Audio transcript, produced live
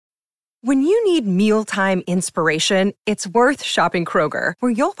When you need mealtime inspiration, it's worth shopping Kroger,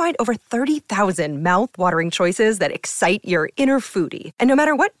 where you'll find over 30,000 mouth-watering choices that excite your inner foodie. And no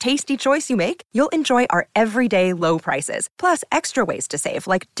matter what tasty choice you make, you'll enjoy our everyday low prices, plus extra ways to save,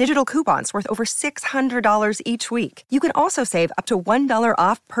 like digital coupons worth over $600 each week. You can also save up to $1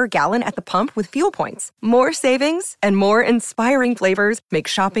 off per gallon at the pump with fuel points. More savings and more inspiring flavors make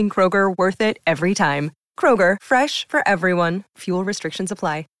shopping Kroger worth it every time. Kroger, fresh for everyone. Fuel restrictions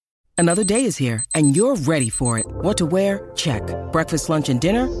apply. Another day is here, and you're ready for it. What to wear? Check. Breakfast, lunch, and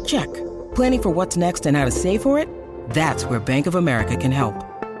dinner? Check. Planning for what's next and how to save for it? That's where Bank of America can help.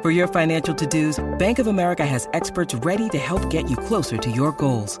 For your financial to-dos, Bank of America has experts ready to help get you closer to your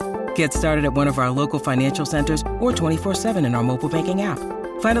goals. Get started at one of our local financial centers or 24/7 in our mobile banking app.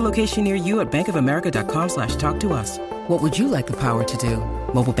 Find a location near you at bankofamerica.com/talktous. What would you like the power to do?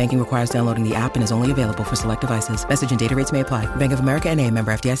 Mobile banking requires downloading the app and is only available for select devices. Message and data rates may apply. Bank of America N.A.,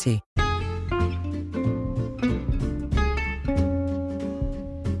 member FDIC.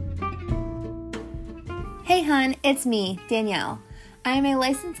 Hey hun, it's me, Danielle. I am a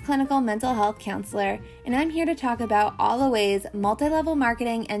licensed clinical mental health counselor, and I'm here to talk about all the ways multi-level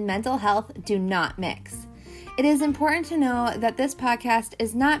marketing and mental health do not mix. It is important to know that this podcast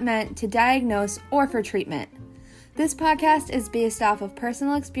is not meant to diagnose or for treatment. This podcast is based off of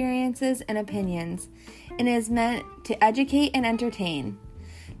personal experiences and opinions, and is meant to educate and entertain.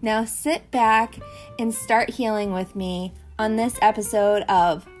 Now sit back and start healing with me on this episode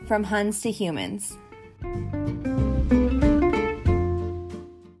of From Huns to Humans.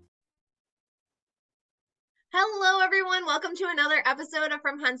 Hello, everyone. Welcome to another episode of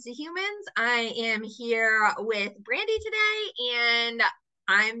From Huns to Humans. I am here with Brandy today, and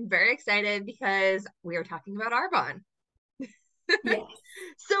I'm very excited because we are talking about Arbonne. Yes.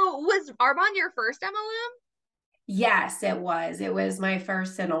 So was Arbonne your first MLM? Yes, it was. It was my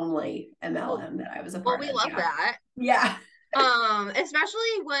first and only MLM that I was a part of. Well, we love that. Yeah.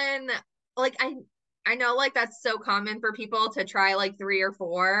 Especially when, like, I know, like, that's so common for people to try, like, 3 or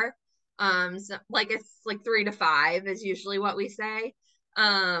 4. So, like, it's like 3 to 5 is usually what we say.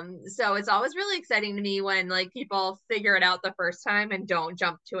 So it's always really exciting to me when, like, people figure it out the first time and don't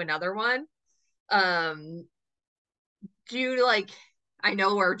jump to another one. Do you, like, I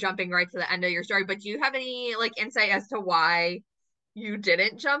know we're jumping right to the end of your story, but do you have any, like, insight as to why you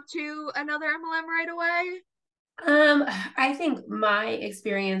didn't jump to another MLM right away? I think my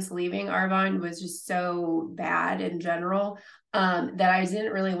experience leaving Arbonne was just so bad in general, that I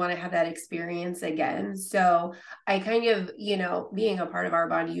didn't really want to have that experience again. So I kind of, being a part of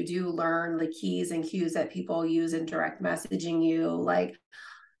Arbonne, you do learn the keys and cues that people use in direct messaging you. Like,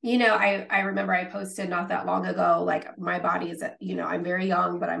 I remember I posted not that long ago, like, my body is, I'm very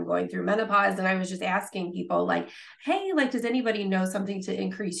young, but I'm going through menopause. And I was just asking people, like, hey, like, does anybody know something to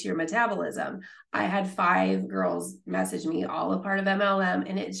increase your metabolism? I had 5 girls message me, all a part of MLM.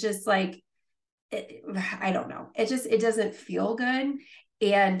 And it's just like, I don't know. It doesn't feel good.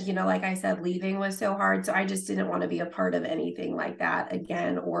 And, like I said, leaving was so hard. So I just didn't want to be a part of anything like that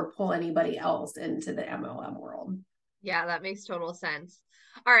again, or pull anybody else into the MLM world. Yeah, that makes total sense.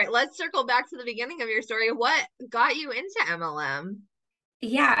 All right, let's circle back to the beginning of your story. What got you into MLM?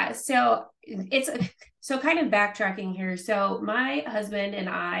 Yeah, so so kind of backtracking here. So my husband and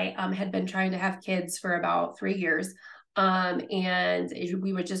I had been trying to have kids for about 3 years, and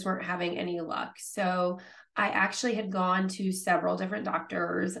we just weren't having any luck. So I actually had gone to several different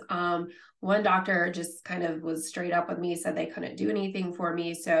doctors. One doctor just kind of was straight up with me, said they couldn't do anything for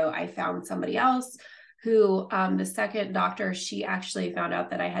me. So I found somebody else who, the second doctor, she actually found out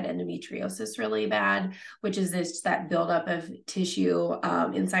that I had endometriosis really bad, which is that buildup of tissue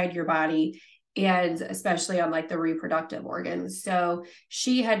inside your body, and especially on, like, the reproductive organs. So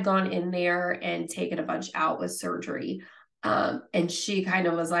she had gone in there and taken a bunch out with surgery. And she kind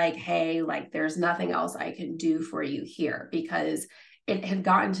of was like, hey, like, there's nothing else I can do for you here, because it had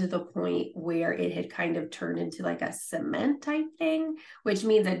gotten to the point where it had kind of turned into like a cement type thing, which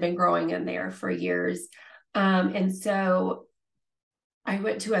means I'd been growing in there for years. And so I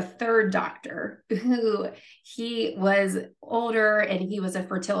went to a third doctor who, he was older and he was a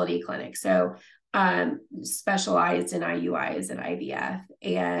fertility clinic. So specialized in IUIs and IVF.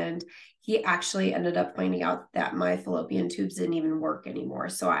 And he actually ended up pointing out that my fallopian tubes didn't even work anymore.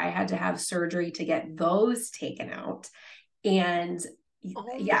 So I had to have surgery to get those taken out. And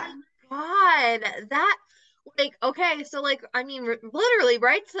yeah. My God, that, like, okay, so, like, I mean, literally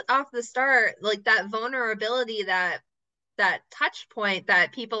right off the start, like, that vulnerability, that touch point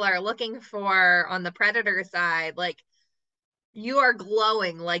that people are looking for on the predator side, like, You are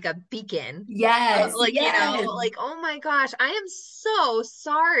glowing like a beacon. Yes, Like, you yes. know, like, oh my gosh, I am so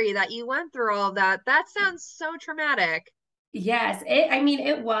sorry that you went through all of that. That sounds so traumatic. Yes, I mean,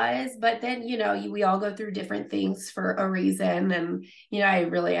 it was, but then, we all go through different things for a reason. And, I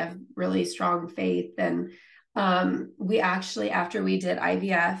really have really strong faith. And we actually, after we did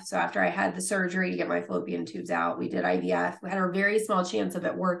IVF, so after I had the surgery to get my fallopian tubes out, we did IVF. We had a very small chance of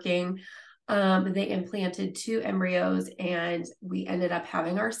it working. They implanted 2 embryos and we ended up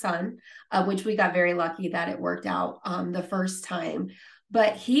having our son, which we got very lucky that it worked out the first time.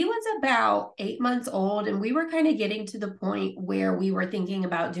 But he was about 8 months old, and we were kind of getting to the point where we were thinking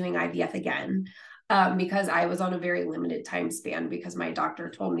about doing IVF again, because I was on a very limited time span because my doctor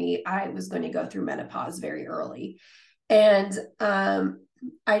told me I was going to go through menopause very early. And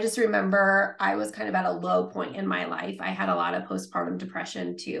I just remember I was kind of at a low point in my life. I had a lot of postpartum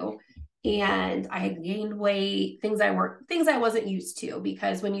depression too. And I had gained weight, things I wasn't used to,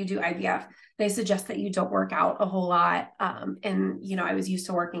 because when you do IVF, they suggest that you don't work out a whole lot. And, I was used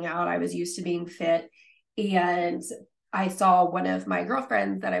to working out. I was used to being fit. And I saw one of my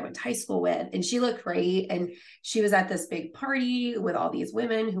girlfriends that I went to high school with, and she looked great. And she was at this big party with all these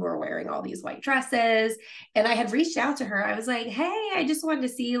women who were wearing all these white dresses. And I had reached out to her. I was like, hey, I just wanted to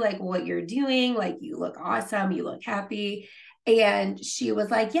see like what you're doing. Like, you look awesome. You look happy. And she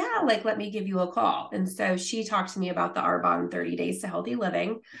was like, yeah, like, let me give you a call. And so she talked to me about the Arbonne 30 Days to Healthy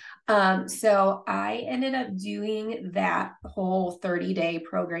Living. So I ended up doing that whole 30-day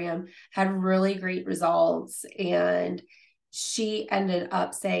program, had really great results. And she ended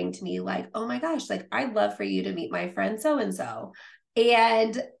up saying to me like, oh my gosh, like, I'd love for you to meet my friend so-and-so.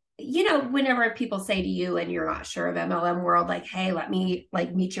 And whenever people say to you and you're not sure of MLM world, like, hey, let me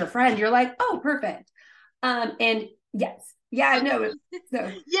like meet your friend, you're like, oh, perfect. And yes. Yeah, no.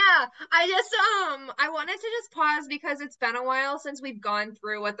 So Yeah, I wanted to just pause because it's been a while since we've gone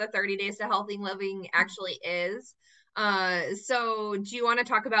through what the 30 Days to Healthy Living actually is. So do you want to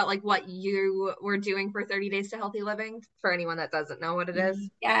talk about like what you were doing for 30 Days to Healthy Living for anyone that doesn't know what it is?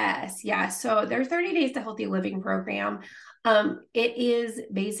 yes, yeah. So their 30 Days to Healthy Living program. It is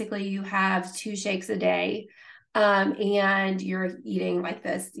basically you have 2 shakes a day. And you're eating like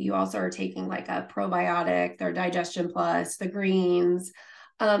this. You also are taking like a probiotic, their Digestion Plus, the greens,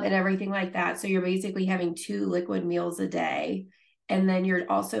 and everything like that. So you're basically having 2 liquid meals a day. And then you're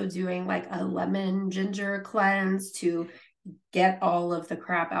also doing like a lemon ginger cleanse to get all of the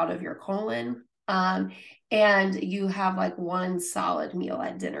crap out of your colon. And you have like 1 solid meal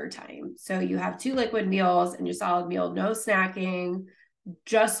at dinner time. So you have 2 liquid meals and your solid meal, no snacking,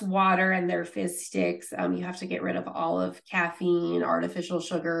 just water and their fizz sticks. You have to get rid of all of caffeine, artificial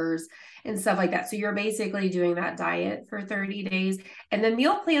sugars, and stuff like that. So you're basically doing that diet for 30 days. And the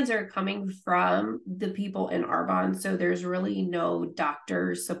meal plans are coming from the people in Arbonne. So there's really no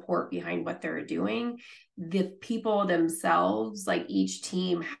doctor support behind what they're doing. The people themselves, like each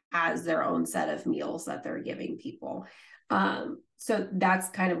team has their own set of meals that they're giving people. So that's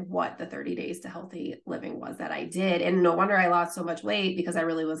kind of what the 30 Days to Healthy Living was that I did. And no wonder I lost so much weight, because I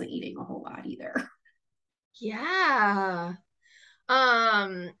really wasn't eating a whole lot either. Yeah.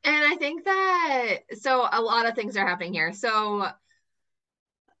 And I think that so a lot of things are happening here. So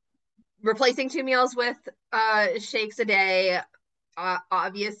replacing 2 meals with shakes a day,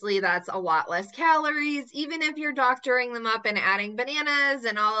 obviously that's a lot less calories. Even if you're doctoring them up and adding bananas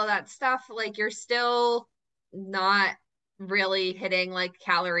and all of that stuff, like you're still not really hitting like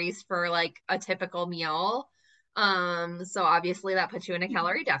calories for like a typical meal. So obviously that puts you in a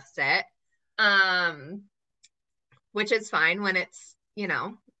calorie deficit. Which is fine when it's, we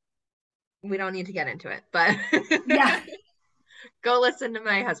don't need to get into it, but Yeah. go listen to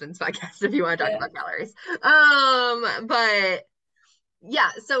my husband's podcast if you want to talk about calories. But yeah,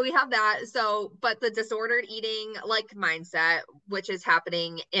 so we have that. So, but the disordered eating like mindset, which is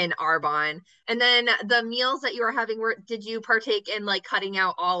happening in Arbonne. And then the meals that you were having, did you partake in like cutting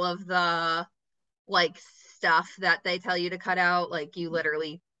out all of the like stuff that they tell you to cut out? Like you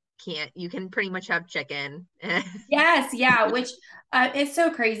literally you can pretty much have chicken. Yes, yeah, which it's so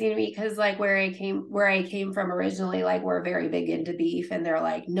crazy to me, because like where I came from originally, like we're very big into beef, and they're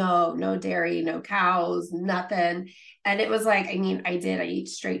like, no dairy, no cows, nothing. And it was like, I mean, I eat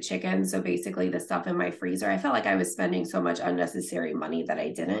straight chicken. So basically the stuff in my freezer, I felt like I was spending so much unnecessary money that I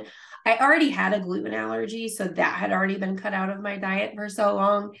didn't. I already had a gluten allergy, so that had already been cut out of my diet for so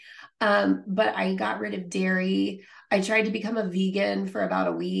long. But I got rid of dairy. I tried to become a vegan for about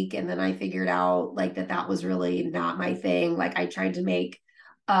a week, and then I figured out like that was really not my thing. Like I tried to make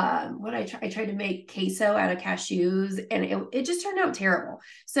I tried to make queso out of cashews, and it just turned out terrible.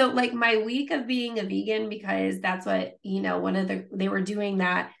 So like my week of being a vegan, because that's what, they were doing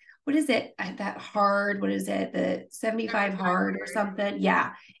that. What is it? That hard, what is it? The 75 hard or something.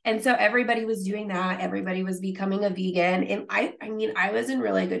 Yeah. And so everybody was doing that. Everybody was becoming a vegan. And I mean, I was in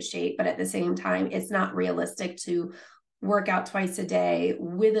really good shape, but at the same time, it's not realistic to work out twice a day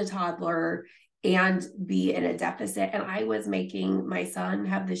with a toddler and be in a deficit. And I was making my son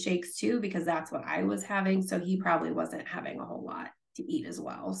have the shakes too, because that's what I was having. So he probably wasn't having a whole lot to eat as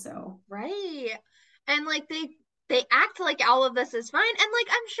well. So, right. And like they act like all of this is fine. And like,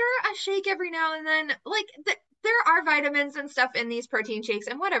 I'm sure a shake every now and then, like there are vitamins and stuff in these protein shakes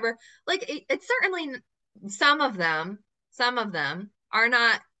and whatever. Like it's certainly some of them are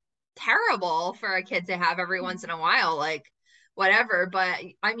not terrible for a kid to have every once in a while, like whatever. But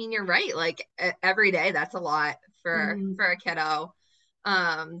I mean, you're right. Like every day, that's a lot for a kiddo,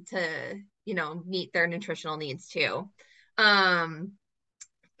 to, meet their nutritional needs too.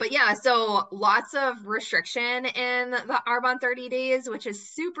 But yeah, so lots of restriction in the Arbonne 30 days, which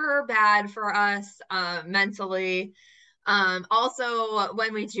is super bad for us, mentally. Also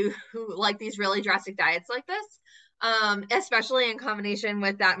when we do like these really drastic diets like this, especially in combination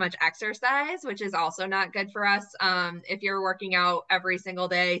with that much exercise, which is also not good for us. If you're working out every single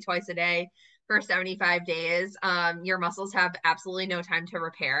day, twice a day for 75 days, your muscles have absolutely no time to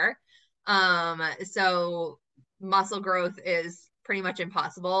repair. So muscle growth is pretty much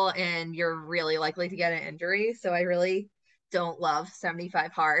impossible, and you're really likely to get an injury. So I really don't love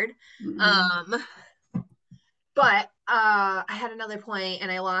 75 hard. But I had another point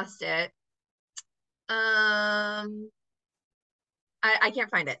and I lost it. I can't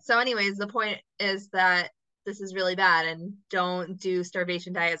find it. So anyways, the point is that this is really bad, and don't do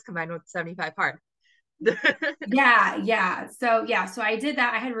starvation diets combined with 75 hard. Yeah. So I did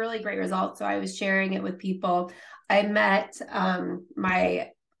that. I had really great results. So I was sharing it with people. I met my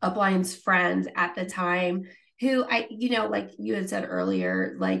upline's friend at the time, who like you had said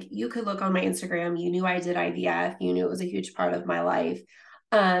earlier, like you could look on my Instagram, you knew I did IVF, you knew it was a huge part of my life.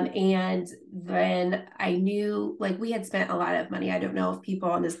 And then I knew, like, we had spent a lot of money. I don't know if people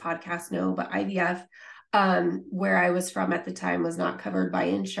on this podcast know, but IVF, where I was from at the time, was not covered by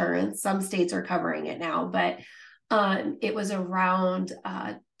insurance. Some states are covering it now, but it was around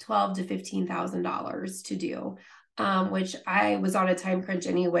 $12,000 to $15,000 to do, which I was on a time crunch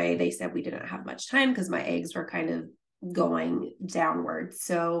anyway. They said we didn't have much time because my eggs were kind of going downward.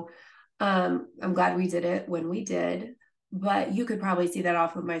 So I'm glad we did it when we did, but you could probably see that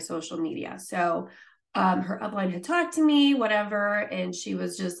off of my social media. So her upline had talked to me, whatever, and she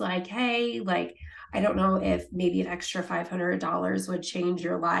was just like, hey, like, I don't know if maybe an extra $500 would change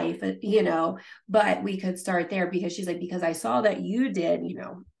your life, but we could start there, because she's like, because I saw that you did,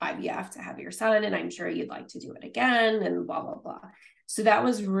 IVF to have your son, and I'm sure you'd like to do it again, and blah, blah, blah. So that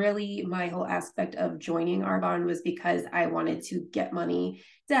was really my whole aspect of joining Arbonne, was because I wanted to get money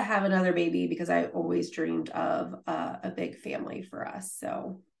to have another baby, because I always dreamed of a big family for us.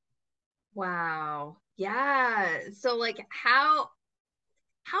 So. Wow. Yeah. So like how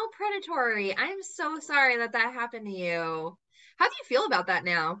predatory. I'm so sorry that happened to you. How do you feel about that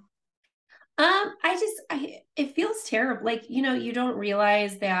now? It feels terrible. Like, you don't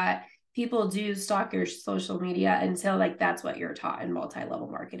realize that people do stalk your social media until, like, that's what you're taught in multi-level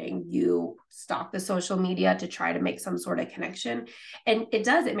marketing. You stalk the social media to try to make some sort of connection. And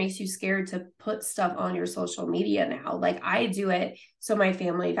it makes you scared to put stuff on your social media now. Like, I do it so my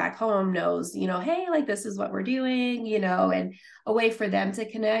family back home knows, hey, like, this is what we're doing, and a way for them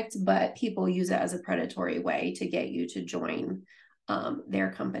to connect. But people use it as a predatory way to get you to join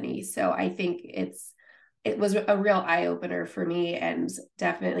their company. So I think it was a real eye-opener for me, and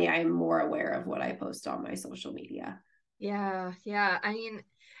definitely I'm more aware of what I post on my social media. Yeah. I mean,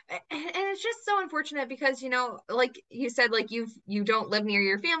 and it's just so unfortunate because, like you said, like you don't live near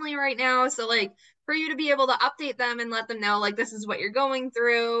your family right now. So like for you to be able to update them and let them know, like, this is what you're going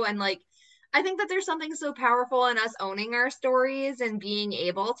through. And like, I think that there's something so powerful in us owning our stories and being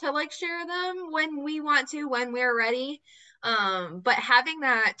able to like share them when we want to, when we're ready. But having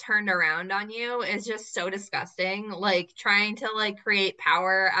that turned around on you is just so disgusting. Like trying to like create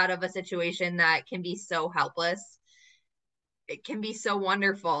power out of a situation that can be so helpless. It can be so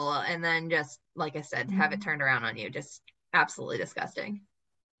wonderful. And then just, like I said, have it turned around on you. Just absolutely disgusting.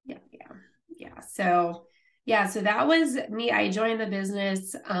 Yeah. So that was me. I joined the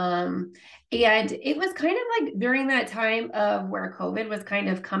business. And it was kind of like during that time of where COVID was kind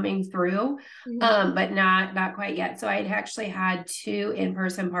of coming through, but not quite yet. So I'd actually had 2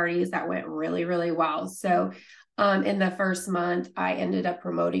 in-person parties that went really, really well. So In the first month, I ended up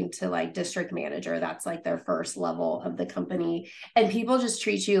promoting to like district manager. That's like their first level of the company. And people just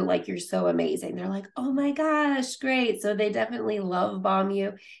treat you like you're so amazing. They're like, oh my gosh, great. So they definitely love bomb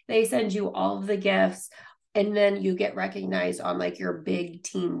you. They send you all of the gifts. And then you get recognized on like your big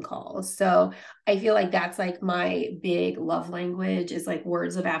team calls. So I feel like that's like my big love language is like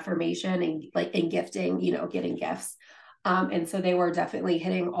words of affirmation and like in gifting, you know, getting gifts. And so they were definitely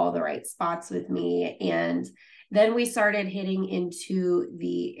hitting all the right spots with me. And then we started hitting into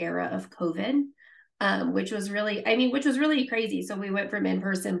the era of COVID, which was really crazy. So we went from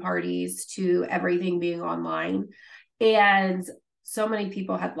in-person parties to everything being online. And so many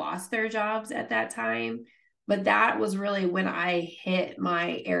people had lost their jobs at that time. But that was really when I hit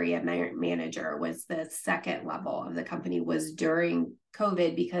my area manager, was the second level of the company, was during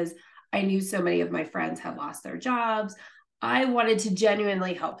COVID, because I knew so many of my friends had lost their jobs. I wanted to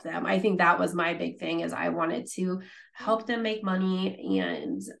genuinely help them. I think that was my big thing, is I wanted to help them make money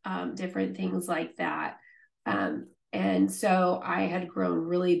and different things like that. And so I had grown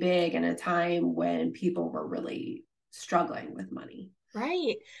really big in a time when people were really struggling with money.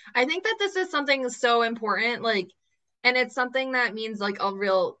 Right. I think that this is something so important, like, and it's something that means like a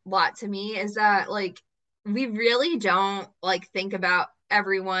real lot to me, is that like we really don't like think about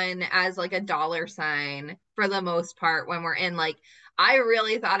everyone as like a dollar sign for the most part when we're in. Like, I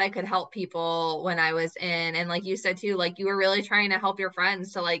really thought I could help people when I was in, and like you said too, like you were really trying to help your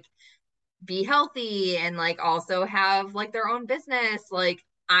friends to like be healthy and like also have like their own business. Like,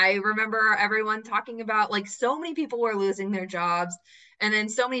 I remember everyone talking about like so many people were losing their jobs, and then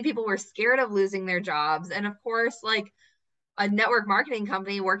so many people were scared of losing their jobs. And of course, like a network marketing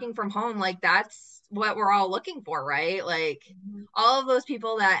company working from home, like that's what we're all looking for, right? Like all of those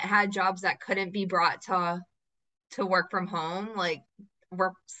people that had jobs that couldn't be brought to work from home, like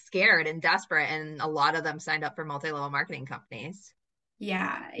were scared and desperate, and a lot of them signed up for multi-level marketing companies.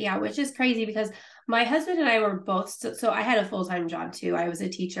 Yeah, which is crazy because my husband and I were both, so I had a full-time job too. I was a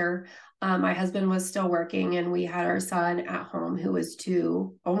teacher. My husband was still working, and we had our son at home who was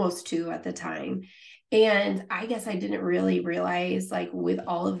almost two at the time. And I guess I didn't really realize, like, with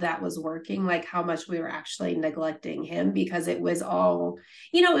all of that was working, like how much we were actually neglecting him, because it was all,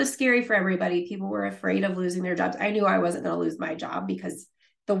 it was scary for everybody. People were afraid of losing their jobs. I knew I wasn't going to lose my job because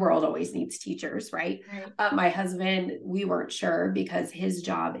the world always needs teachers, right? My husband, we weren't sure, because his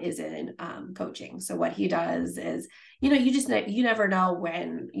job is in coaching. So what he does is, you never know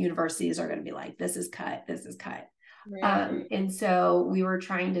when universities are going to be like, this is cut. Right. And so we were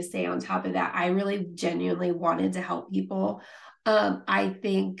trying to stay on top of that. I really genuinely wanted to help people. I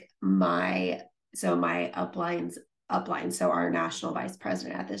think my upline, so our national vice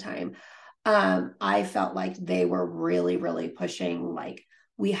president at the time, I felt like they were really, really pushing, like,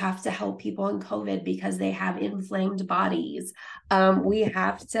 we have to help people in COVID because they have inflamed bodies. We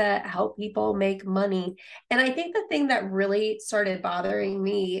have to help people make money. And I think the thing that really started bothering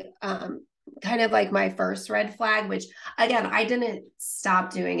me, kind of like my first red flag, which again, I didn't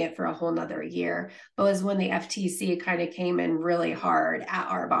stop doing it for a whole nother year, but was when the FTC kind of came in really hard at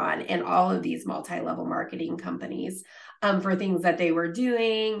Arbonne and all of these multi-level marketing companies, for things that they were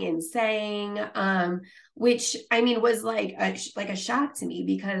doing and saying, which I mean was like a shock to me,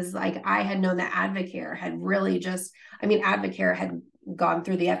 because like I had known that Advocare had really Advocare had gone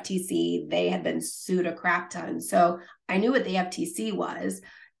through the FTC. They had been sued a crap ton. So I knew what the FTC was,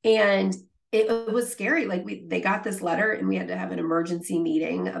 and it was scary. Like they got this letter and we had to have an emergency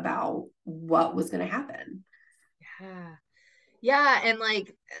meeting about what was going to happen. Yeah. And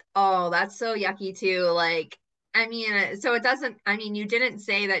like, oh, that's so yucky too. Like, I mean, so you didn't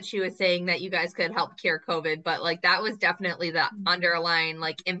say that she was saying that you guys could help cure COVID, but like that was definitely the underlying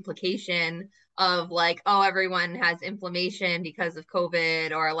like implication of like, oh, everyone has inflammation because of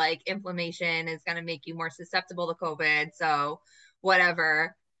COVID, or like inflammation is going to make you more susceptible to COVID. So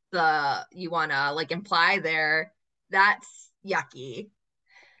whatever you want to like imply there, that's yucky.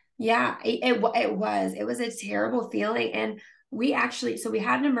 Yeah, it was a terrible feeling. And we had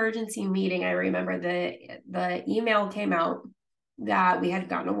an emergency meeting. I remember the email came out that we had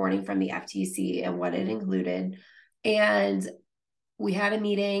gotten a warning from the FTC and what it included. And we had a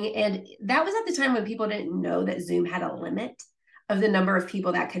meeting, and that was at the time when people didn't know that Zoom had a limit of the number of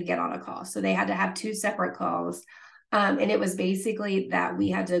people that could get on a call. So they had to have 2 separate calls. And it was basically that we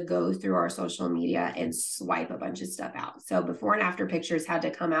had to go through our social media and swipe a bunch of stuff out. So before and after pictures had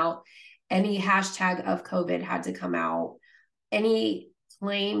to come out. Any hashtag of COVID had to come out. Any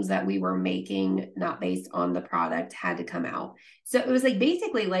claims that we were making not based on the product had to come out. So it was like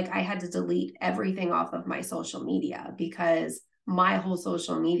basically like I had to delete everything off of my social media, because my whole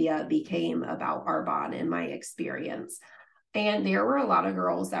social media became about Arbonne and my experience. And there were a lot of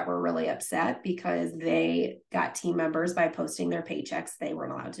girls that were really upset because they got team members by posting their paychecks. They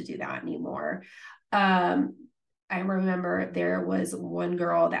weren't allowed to do that anymore. I remember there was one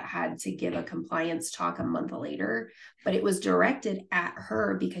girl that had to give a compliance talk a month later, but it was directed at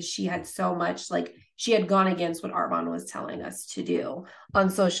her because she had so much, like, she had gone against what Arbonne was telling us to do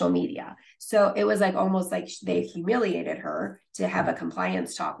on social media. So it was like almost like they humiliated her to have a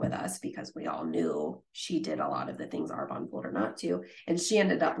compliance talk with us because we all knew she did a lot of the things Arbonne told her not to. And she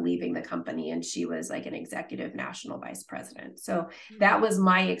ended up leaving the company, and she was like an executive national vice president. So that was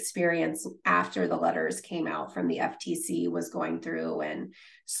my experience after the letters came out from the FTC, was going through and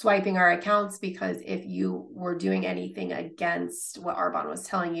swiping our accounts, because if you were doing anything against what Arbonne was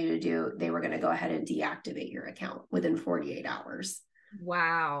telling you to do, they were going to go ahead and deactivate your account within 48 hours.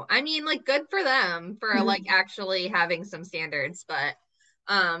 Wow. I mean, like, good for them for like actually having some standards, but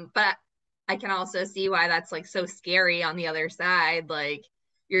I can also see why that's like so scary on the other side. Like,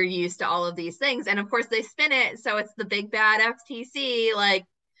 you're used to all of these things, and of course they spin it so it's the big bad FTC. Like,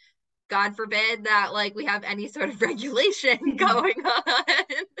 God forbid that like we have any sort of regulation going on.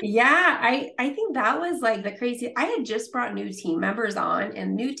 Yeah, I think that was like the crazy. I had just brought new team members on,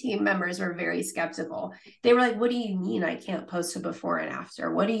 and new team members were very skeptical. They were like, "What do you mean I can't post a before and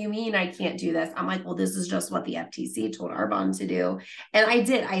after? What do you mean I can't do this?" I'm like, "Well, this is just what the FTC told Arbonne to do." And I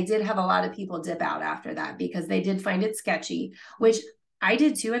did have a lot of people dip out after that because they did find it sketchy, which I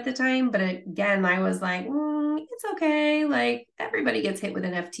did too at the time. But again, I was like, it's okay. Like, everybody gets hit with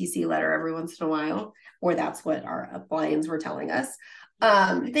an FTC letter every once in a while, or that's what our uplines were telling us.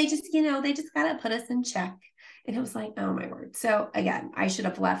 They just, they just got to put us in check. And it was like, oh my word. So again, I should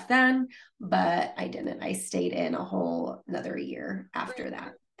have left then, but I didn't. I stayed in a whole another year after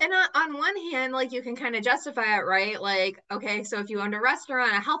that. And on one hand, like, you can kind of justify it, right? Like, okay, so if you owned a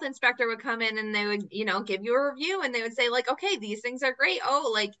restaurant, a health inspector would come in and they would, give you a review, and they would say like, okay, these things are great.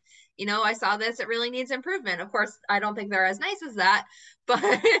 Oh, like, I saw this, it really needs improvement. Of course, I don't think they're as nice as that, but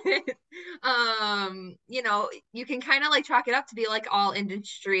you can kind of like chalk it up to be like all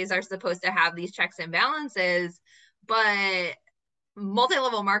industries are supposed to have these checks and balances, but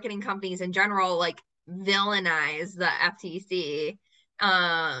multi-level marketing companies in general like villainize the FTC,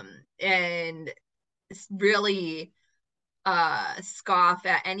 and really scoff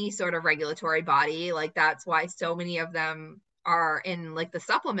at any sort of regulatory body. Like, that's why so many of them are in like the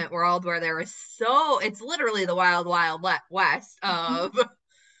supplement world, where it's literally the wild west of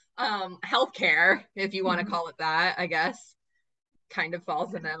healthcare, if you want to call it that. I guess kind of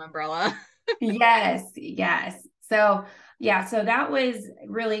falls in that umbrella. Yes. So yeah, so that was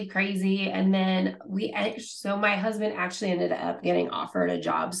really crazy. And then so my husband actually ended up getting offered a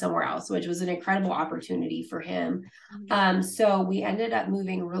job somewhere else, which was an incredible opportunity for him. So we ended up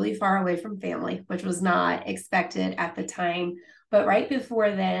moving really far away from family, which was not expected at the time. But right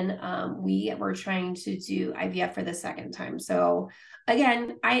before then, we were trying to do IVF for the second time. So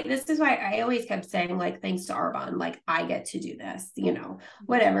again, this is why I always kept saying, like, thanks to Arbonne, like, I get to do this,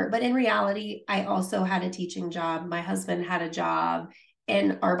 whatever. But in reality, I also had a teaching job. My husband had a job,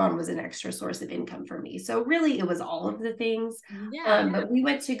 and Arbonne was an extra source of income for me. So really, it was all of the things. But we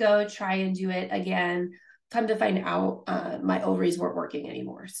went to go try and do it again. Come to find out, my ovaries weren't working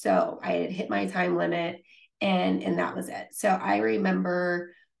anymore. So I had hit my time limit, and that was it. So I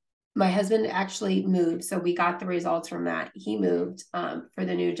remember my husband actually moved. So we got the results from that. He moved for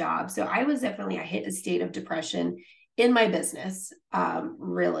the new job. So I hit a state of depression in my business,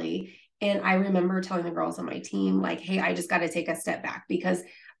 really. And I remember telling the girls on my team, like, hey, I just got to take a step back, because,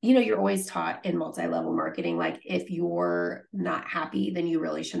 you're always taught in multi-level marketing, like, if you're not happy, then you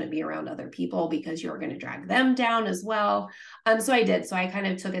really shouldn't be around other people, because you're going to drag them down as well. So I did. So I kind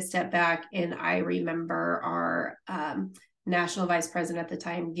of took a step back, and I remember our national vice president at the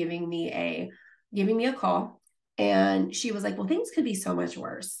time giving me a call, and she was like, well, things could be so much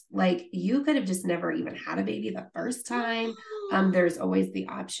worse. Like, you could have just never even had a baby the first time. There's always the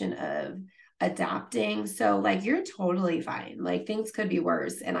option of adopting. So like, you're totally fine. Like, things could be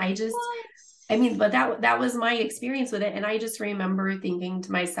worse. And but that was my experience with it. And I just remember thinking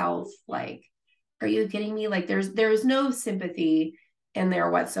to myself, like, are you kidding me? Like, there's no sympathy in there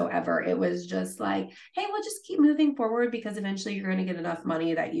whatsoever. It was just like, hey, we'll just keep moving forward, because eventually you're going to get enough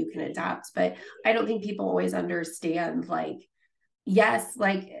money that you can adopt. But I don't think people always understand, like, yes,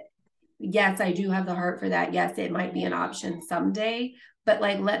 I do have the heart for that. Yes, it might be an option someday, but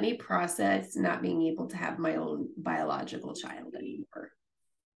like, let me process not being able to have my own biological child anymore.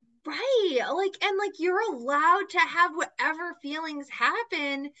 Right. Like, and like, you're allowed to have whatever feelings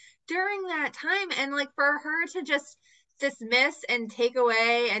happen during that time. And like, for her to just dismiss and take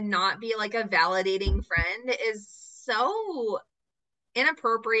away and not be like a validating friend is so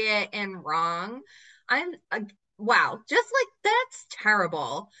inappropriate and wrong. I'm wow, just like that's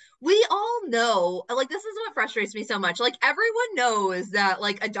terrible. We all know, like, this is what frustrates me so much. Like, everyone knows that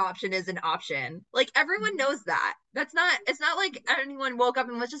like adoption is an option. Like, everyone knows that. It's not like anyone woke up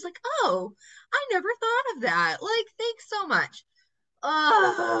and was just like, oh, I never thought of that. Like, thanks so much.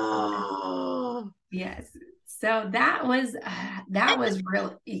 Oh, Yes. So that was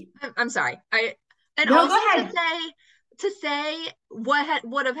really. I'm sorry. And No, also go ahead. to say what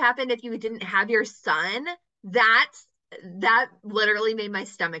would have happened if you didn't have your son, that literally made my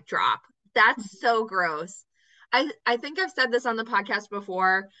stomach drop. That's so gross. I think I've said this on the podcast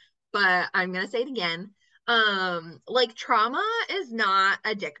before, but I'm gonna say it again. Like, trauma is not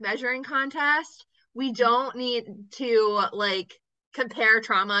a dick measuring contest. We don't need to like compare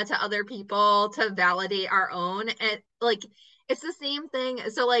trauma to other people to validate our own. And like, it's the same thing.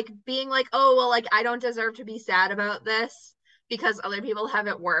 So like being like, oh, well, like I don't deserve to be sad about this because other people have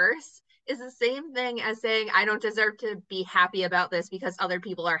it worse is the same thing as saying I don't deserve to be happy about this because other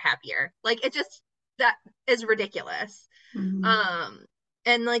people are happier. Like, it just, that is ridiculous. Mm-hmm.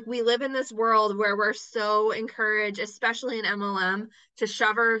 And like, we live in this world where we're so encouraged, especially in MLM, to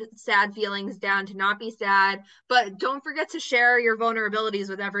shove our sad feelings down, to not be sad, but don't forget to share your vulnerabilities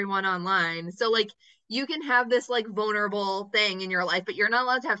with everyone online. So like, you can have this like vulnerable thing in your life, but you're not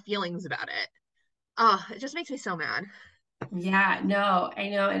allowed to have feelings about it. Oh, it just makes me so mad. Yeah, no, I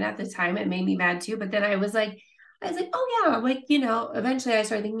know. And at the time it made me mad too. But then I was like, oh yeah, like, eventually I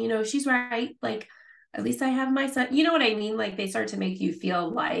started thinking, she's right. Like, at least I have my son. You know what I mean? Like, they start to make you feel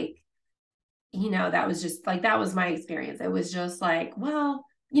like, that was just like, that was my experience. It was just like, well,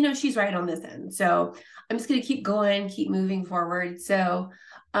 she's right on this end. So I'm just going to keep going, keep moving forward. So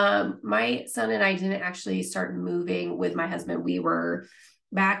my son and I didn't actually start moving with my husband. We were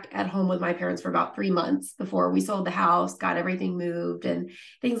back at home with my parents for about 3 months before we sold the house, got everything moved and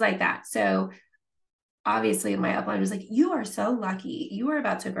things like that. So obviously my upline was like, you are so lucky. You are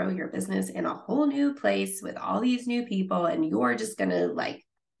about to grow your business in a whole new place with all these new people. And you're just going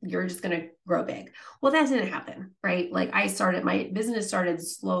to grow big. Well, that didn't happen, right? Like, my business started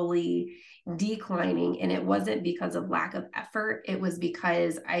slowly declining, and it wasn't because of lack of effort. It was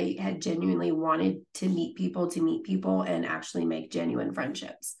because I had genuinely wanted to meet people and actually make genuine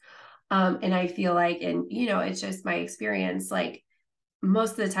friendships. And I feel like, and it's just my experience, like,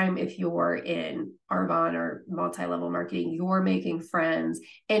 most of the time, if you're in Arbonne or multi-level marketing, you're making friends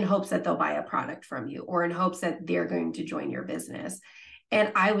in hopes that they'll buy a product from you or in hopes that they're going to join your business.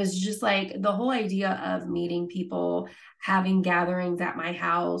 And I was just like, the whole idea of meeting people, having gatherings at my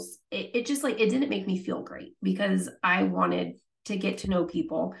house, it just like, it didn't make me feel great because I wanted to get to know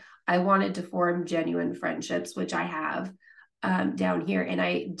people. I wanted to form genuine friendships, which I have down here. And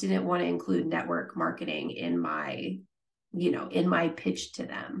I didn't want to include network marketing in my pitch to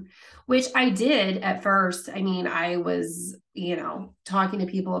them, which I did at first. I mean, I was, talking to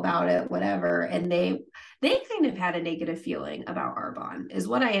people about it, whatever. And they kind of had a negative feeling about Arbonne is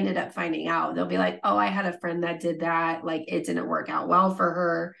what I ended up finding out. They'll be like, oh, I had a friend that did that. Like, it didn't work out well for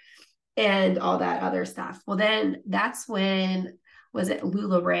her and all that other stuff. Well, then that's when, was it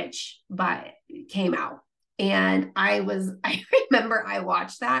LuLaRich came out. And I remember I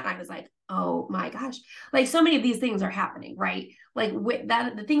watched that and I was like, oh my gosh, like, so many of these things are happening, right? Like, with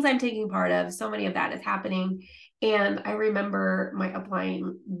that, the things I'm taking part of, so many of that is happening. And I remember my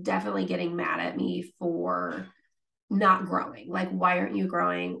upline definitely getting mad at me for not growing. Like, why aren't you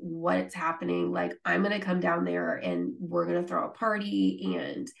growing? What's happening? Like, I'm going to come down there and we're going to throw a party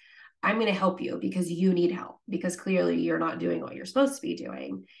and I'm going to help you because you need help, because clearly you're not doing what you're supposed to be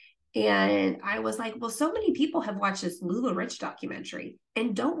doing. And I was like, well, so many people have watched this LuLaRich documentary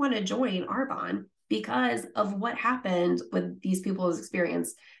and don't want to join Arbonne because of what happened with these people's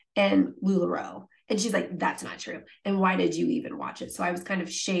experience and LuLaRoe. And she's like, that's not true. And why did you even watch it? So I was kind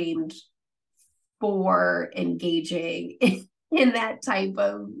of shamed for engaging in that type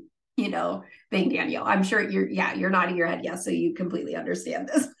of, thing, Danielle. I'm sure you're nodding your head. Yes. So you completely understand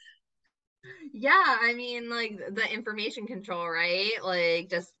this. Yeah. I mean, like, the information control, right? Like,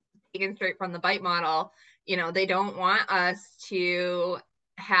 just taken straight from the Bite model, they don't want us to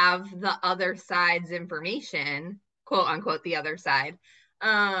have the other side's information, quote unquote, the other side.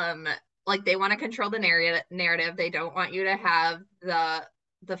 Like, they want to control the narrative. They don't want you to have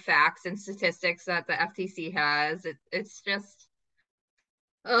the facts and statistics that the FTC has. It's just,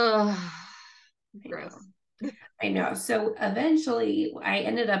 gross. I know. So eventually I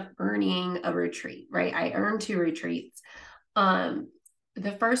ended up earning a retreat, right? I earned 2 retreats.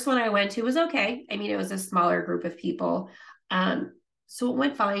 the first one I went to was okay. I mean, it was a smaller group of people. So it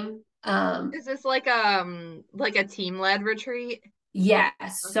went fine. Is this like a team led retreat?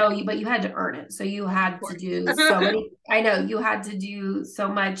 Yes. Okay. But you had to earn it. So you Of had to course. do so many, I know you had to do so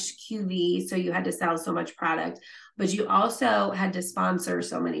much QV. So you had to sell so much product, but you also had to sponsor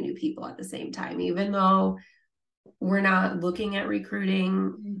so many new people at the same time, even though we're not looking at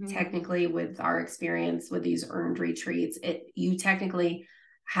recruiting technically with our experience with these earned retreats. You technically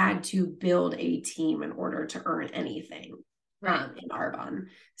had to build a team in order to earn anything in Arbonne.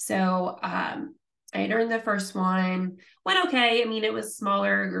 So I had earned the first one, went okay. I mean, it was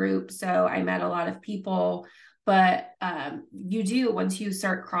smaller group, so I met a lot of people. But you do, once you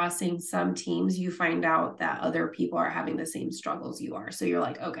start crossing some teams, you find out that other people are having the same struggles you are. So you're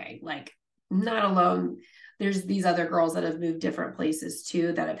like, okay, like not alone. There's these other girls that have moved different places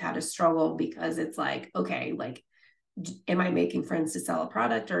too that have had a struggle, because it's like, okay, like, am I making friends to sell a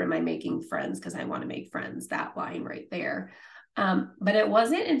product, or am I making friends because I want to make friends? That line right there. But it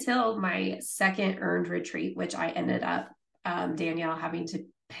wasn't until my second earned retreat, which I ended up, Danielle, having to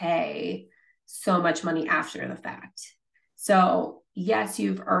pay so much money after the fact. So yes,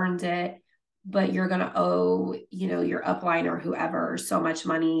 you've earned it, but you're going to owe, your upline or whoever so much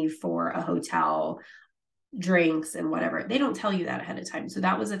money for a hotel, drinks, and whatever. They don't tell you that ahead of time. So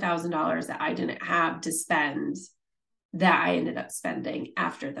that was $1,000 that I didn't have to spend, that I ended up spending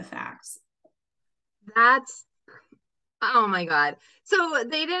after the fact. That's, oh my God. So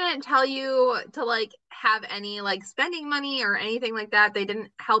they didn't tell you to like have any like spending money or anything like that. They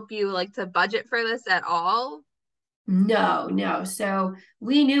didn't help you like to budget for this at all. No. So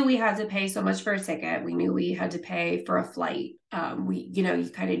we knew we had to pay so much for a ticket. We knew we had to pay for a flight. You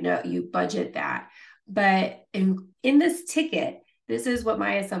kind of know, you budget that. But in this ticket, this is what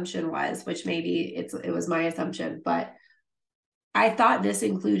my assumption was, which maybe it was my assumption, but I thought this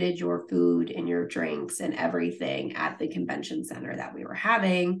included your food and your drinks and everything at the convention center that we were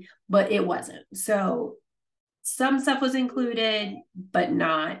having, but it wasn't. So some stuff was included, but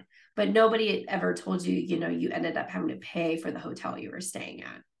nobody ever told you, you ended up having to pay for the hotel you were staying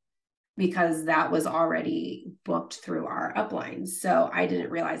at, because that was already booked through our uplines. So I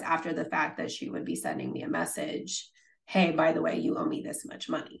didn't realize after the fact that she would be sending me a message, hey, by the way, you owe me this much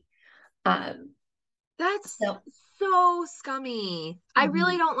money. That's so scummy. I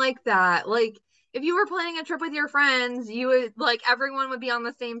really don't like that. Like, if you were planning a trip with your friends, you would like, everyone would be on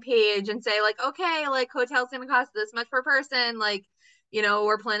the same page and say like, okay, like hotel's gonna cost this much per person. Like,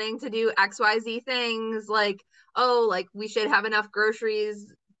 we're planning to do XYZ things. Like, oh, like we should have enough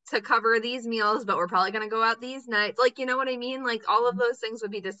groceries to cover these meals, but we're probably gonna go out these nights. Like, you know what I mean? Like all of those things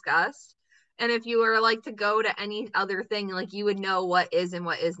would be discussed. And if you were like to go to any other thing, like you would know what is and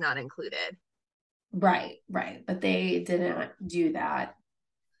what is not included. Right. But they didn't do that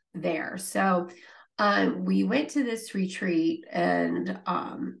there. So we went to this retreat, and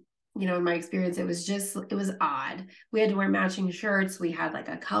in my experience, it was odd. We had to wear matching shirts. We had like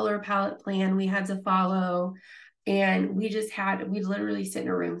a color palette plan we had to follow. And we literally sit in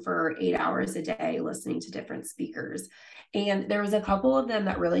a room for 8 hours a day listening to different speakers. And there was a couple of them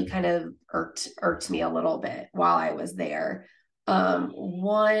that really kind of irked me a little bit while I was there.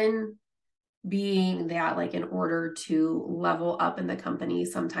 One being that, like, in order to level up in the company,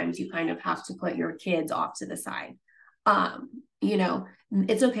 sometimes you kind of have to put your kids off to the side.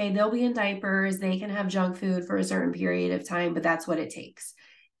 It's okay. They'll be in diapers. They can have junk food for a certain period of time, but that's what it takes.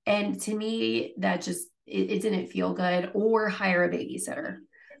 And to me, that just, it didn't feel good. Or hire a babysitter.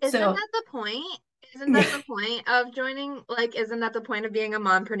 Isn't that the point? Isn't that the point of joining? Like, isn't that the point of being a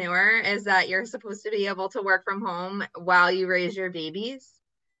mompreneur, is that you're supposed to be able to work from home while you raise your babies?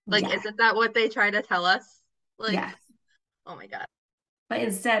 Like, Yeah. Isn't that what they try to tell us? Like, yes. Oh my God. But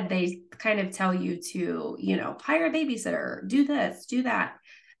instead, they kind of tell you to, hire a babysitter, do this, do that.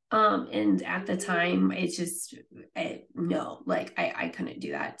 And at the time, it's just, no, like I couldn't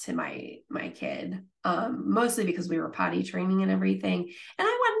do that to my kid, mostly because we were potty training and everything. And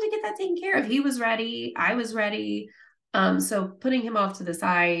I wanted to get that taken care of. He was ready. I was ready. So putting him off to the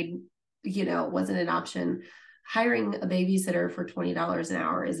side, wasn't an option. Hiring a babysitter for $20 an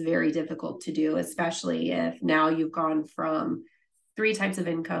hour is very difficult to do, especially if now you've gone from 3 types of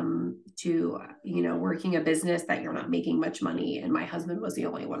income to, working a business that you're not making much money. And my husband was the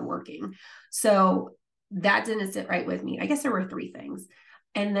only one working. So that didn't sit right with me. I guess there were 3 things.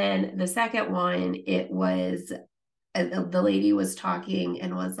 And then the second one, it was, the lady was talking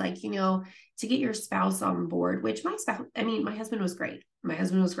and was like, to get your spouse on board, which my husband was great. My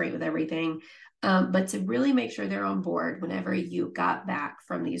husband was great with everything. But to really make sure they're on board whenever you got back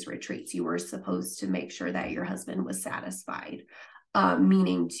from these retreats, you were supposed to make sure that your husband was satisfied.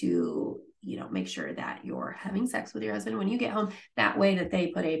 meaning to, make sure that you're having sex with your husband when you get home. That way that they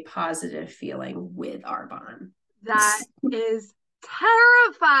put a positive feeling with our bond. That is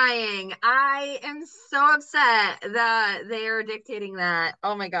terrifying. I am so upset that they are dictating that.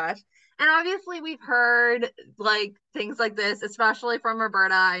 Oh my gosh. And obviously we've heard like things like this, especially from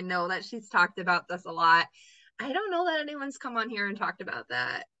Roberta. I know that she's talked about this a lot. I don't know that anyone's come on here and talked about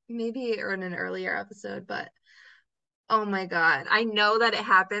that. Maybe or in an earlier episode, but oh my God. I know that it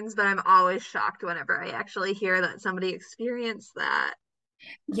happens, but I'm always shocked whenever I actually hear that somebody experienced that.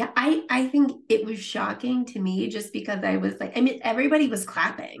 Yeah, I think it was shocking to me just because I was like, I mean, everybody was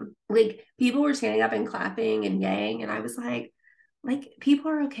clapping. Like people were standing up and clapping and yaying. And I was like people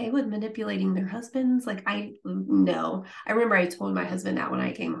are okay with manipulating their husbands. Like no. I remember I told my husband that when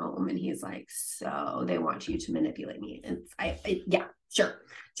I came home and he's like, so they want you to manipulate me. And yeah, sure.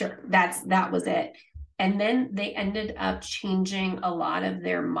 That was it. And then they ended up changing a lot of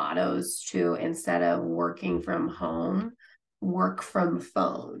their mottos to, instead of working from home, work from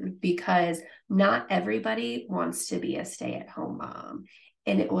phone, because not everybody wants to be a stay-at-home mom.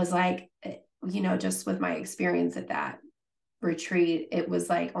 And it was like, just with my experience at that retreat, it was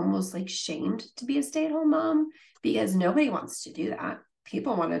like almost like shamed to be a stay-at-home mom because nobody wants to do that.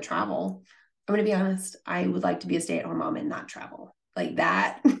 People want to travel. I'm going to be honest. I would like to be a stay-at-home mom and not travel like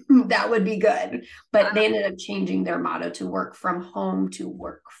that. That would be good. But they ended up changing their motto to work from home to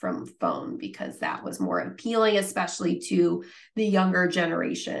work from phone because that was more appealing, especially to the younger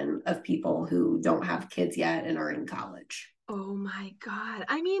generation of people who don't have kids yet and are in college. Oh my God.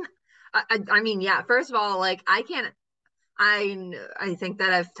 I mean, yeah, first of all, like I think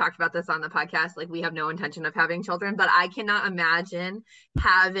that I've talked about this on the podcast. Like we have no intention of having children, but I cannot imagine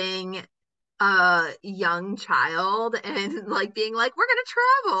having a young child and like being like, we're gonna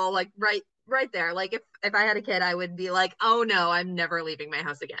travel, like right there. Like if I had a kid, I would be like, oh no, I'm never leaving my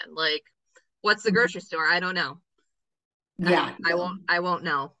house again. Like, what's the grocery store? I don't know. Yeah, I won't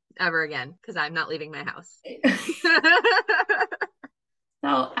know ever again because I'm not leaving my house.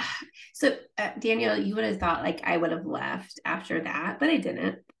 So Danielle, you would have thought like I would have left after that, but I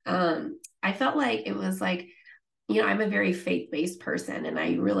didn't. I felt like it was like, I'm a very faith-based person, and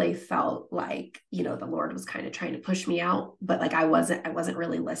I really felt like, the Lord was kind of trying to push me out, but like I wasn't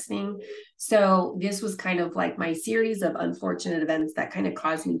really listening. So this was kind of like my series of unfortunate events that kind of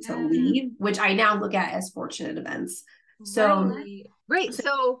caused me to leave, which I now look at as fortunate events. So right.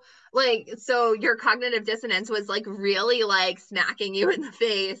 So your cognitive dissonance was like really like smacking you in the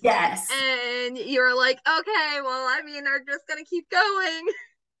face. Yes. And you're like, okay, well, I mean, they're just gonna keep going.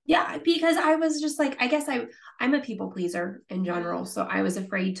 Yeah, because I was just like, I guess I'm a people pleaser in general. So I was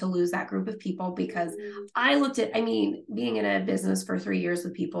afraid to lose that group of people because I looked at, being in a business for 3 years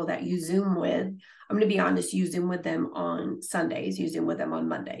with people that you Zoom with, I'm going to be honest, you Zoom with them on Sundays, you Zoom with them on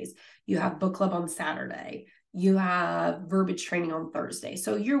Mondays, you have book club on Saturday, you have verbiage training on Thursday.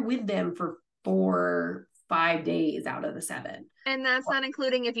 So you're with them for 5 days out of the 7. And that's not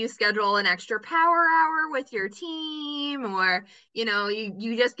including if you schedule an extra power hour with your team, or,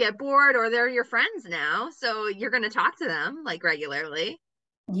 you just get bored, or they're your friends now. So you're going to talk to them like regularly.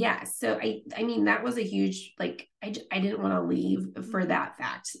 Yeah. So I mean, that was a huge, like, I didn't want to leave for that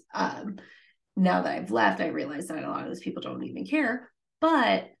fact. Now that I've left, I realized that a lot of those people don't even care,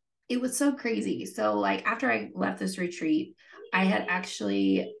 but it was so crazy. So like after I left this retreat, I had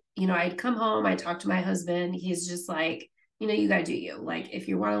actually, I'd come home, I talked to my husband. He's just like, you got to do you. Like, if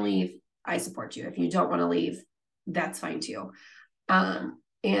you want to leave, I support you. If you don't want to leave, that's fine too. And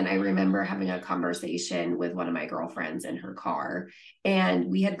I remember having a conversation with one of my girlfriends in her car, and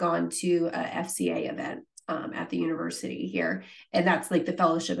we had gone to a FCA event at the university here. And that's like the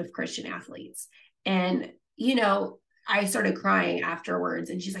Fellowship of Christian Athletes. And, I started crying afterwards,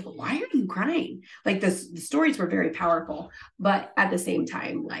 and she's like, why are you crying? Like the stories were very powerful, but at the same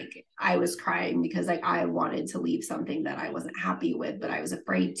time, like I was crying because like I wanted to leave something that I wasn't happy with, but I was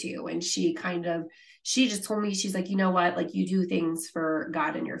afraid to. And she just told me, she's like, you know what, like you do things for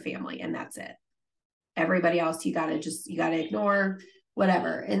God and your family, and that's it. Everybody else, you got to ignore,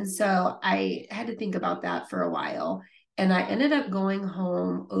 whatever. And so I had to think about that for a while. And I ended up going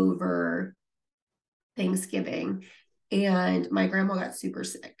home over Thanksgiving, and my grandma got super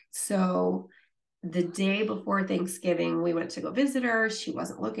sick. So the day before Thanksgiving, we went to go visit her. She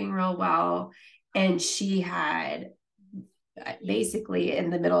wasn't looking real well. And she had basically in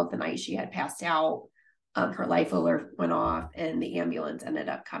the middle of the night, she had passed out. Her life alert went off and the ambulance ended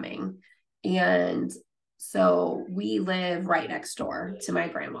up coming. And so we live right next door to my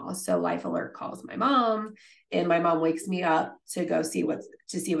grandma. So life alert calls my mom, and my mom wakes me up to go see what's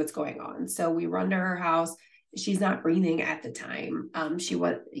going on. So we run to her house, she's not breathing at the time. She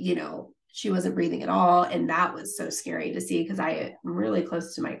wasn't breathing at all. And that was so scary to see because I am really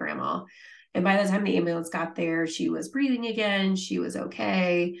close to my grandma. And by the time the ambulance got there, she was breathing again. She was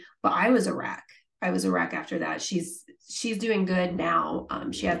okay. But I was a wreck. After that. She's doing good now.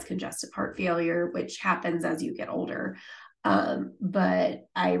 She has congestive heart failure, which happens as you get older. But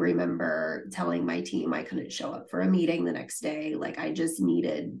I remember telling my team I couldn't show up for a meeting the next day. Like I just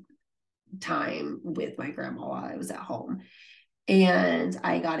needed time with my grandma while I was at home. And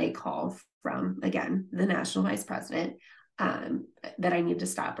I got a call from, again, the national vice president, that I need to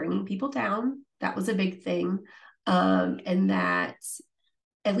stop bringing people down. That was a big thing. And that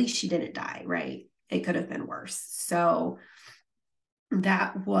at least she didn't die, right? It could have been worse. So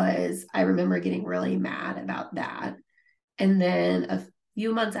I remember getting really mad about that. And then a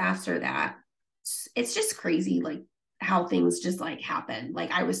few months after that, it's just crazy, like how things just like happen.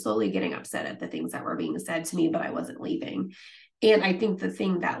 Like I was slowly getting upset at the things that were being said to me, but I wasn't leaving. And I think the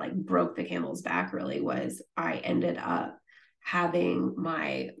thing that like broke the camel's back really was I ended up having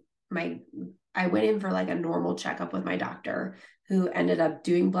I went in for like a normal checkup with my doctor, who ended up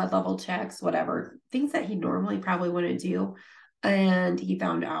doing blood level checks, whatever, things that he normally probably wouldn't do. And he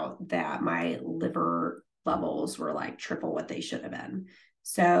found out that my liver levels were like triple what they should have been.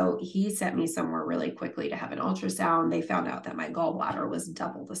 So he sent me somewhere really quickly to have an ultrasound. They found out that my gallbladder was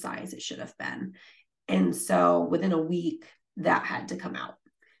double the size it should have been. And so within a week, that had to come out.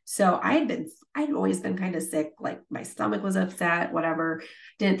 So I'd always been kind of sick, like my stomach was upset, whatever,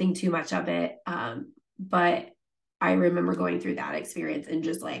 didn't think too much of it. But I remember going through that experience and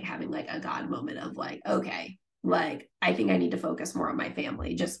just like having like a God moment of like, okay, like, I think I need to focus more on my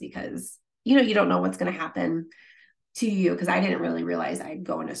family, just because, you don't know what's going to happen to you. Cause I didn't really realize I'd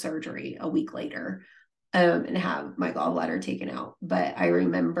go into surgery a week later, and have my gallbladder taken out. But I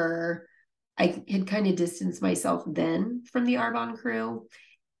remember I had kind of distanced myself then from the Arbonne crew.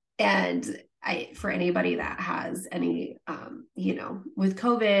 And for anybody that has any, with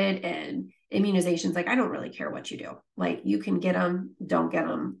COVID and immunizations, like, I don't really care what you do. Like, you can get them, don't get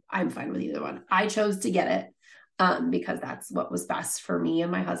them. I'm fine with either one. I chose to get it, because that's what was best for me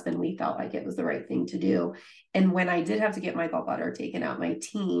and my husband. We felt like it was the right thing to do. And when I did have to get my gallbladder taken out, my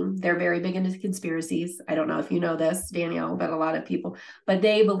team, they're very big into conspiracies. I don't know if you know this, Danielle, but a lot of people, but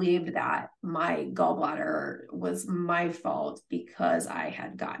they believed that my gallbladder was my fault because I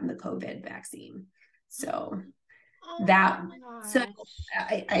had gotten the COVID vaccine. So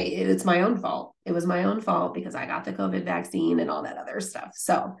it's my own fault. It was my own fault because I got the COVID vaccine and all that other stuff.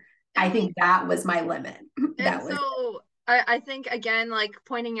 So I think that was my limit. I think, again, like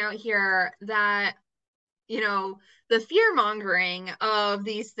pointing out here that, the fear mongering of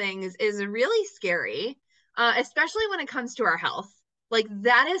these things is really scary, especially when it comes to our health. Like,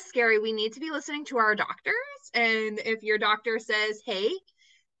 that is scary. We need to be listening to our doctors. And if your doctor says, hey,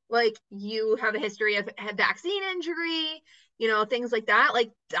 like, you have a history of vaccine injury, things like that,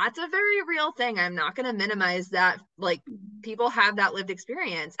 like, that's a very real thing. I'm not going to minimize that. Like, people have that lived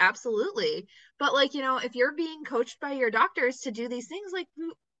experience. Absolutely. But like, if you're being coached by your doctors to do these things, like,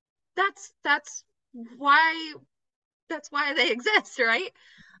 that's why they exist, right?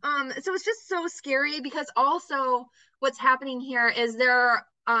 So it's just so scary, because also what's happening here is they're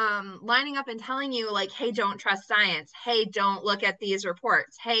lining up and telling you, like, hey, don't trust science. Hey, don't look at these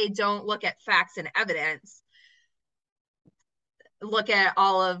reports. Hey, don't look at facts and evidence. Look at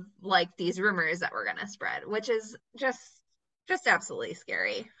all of like these rumors that we're going to spread, which is just absolutely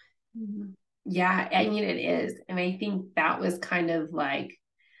scary. Yeah, I mean, it is. And I think that was kind of like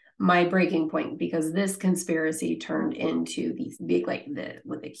my breaking point, because this conspiracy turned into these big, like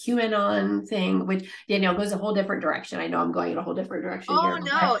with the QAnon thing, which Danielle goes a whole different direction. I know I'm going in a whole different direction. Oh,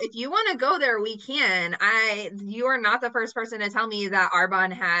 no, if you want to go there, we can. You are not the first person to tell me that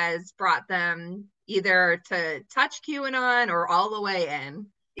Arbonne has brought them either to touch QAnon or all the way in.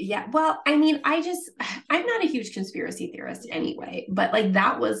 Yeah, well, I mean, I'm not a huge conspiracy theorist anyway, but like,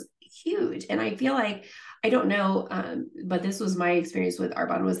 that was huge. And I feel like, I don't know, but this was my experience with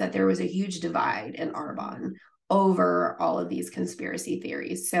Arbonne, was that there was a huge divide in Arbonne over all of these conspiracy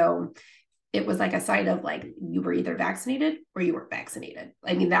theories. So it was like a side of like, you were either vaccinated or you weren't vaccinated.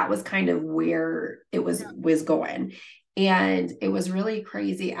 I mean, that was kind of where it was going. And it was really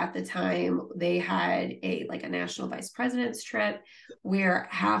crazy at the time. They had a national vice president's trip where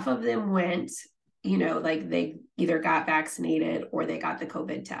half of them went, like they either got vaccinated or they got the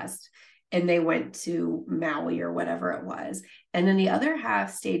COVID test, and they went to Maui or whatever it was. And then the other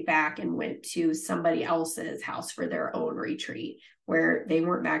half stayed back and went to somebody else's house for their own retreat, where they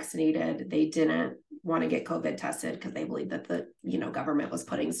weren't vaccinated. They didn't want to get COVID tested because they believed that the, government was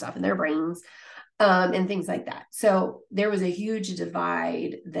putting stuff in their brains. and things like that. So there was a huge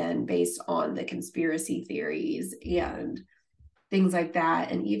divide then based on the conspiracy theories and things like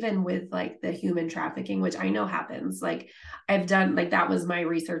that. And even with like the human trafficking, which I know happens, like I've done, like that was my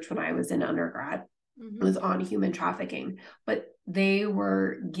research when I was in undergrad, was on human trafficking, but they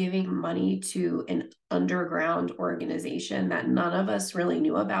were giving money to an underground organization that none of us really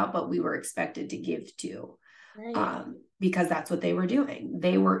knew about, but we were expected to give to, because that's what they were doing.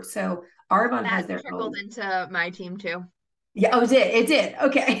 They were, so Arbonne has their trickled own. into my team too. Yeah. Oh, it did.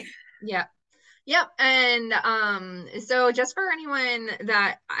 Okay. Yeah. Yep. And so just for anyone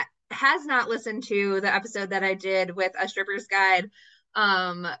that has not listened to the episode that I did with A Stripper's Guide,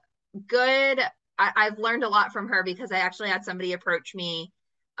 good. I've learned a lot from her because I actually had somebody approach me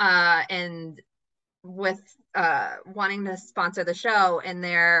and with wanting to sponsor the show, and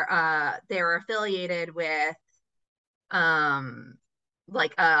they were affiliated with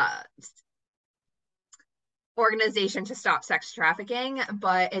like a organization to stop sex trafficking,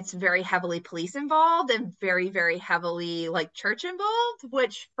 but it's very heavily police involved and very, very heavily like church involved,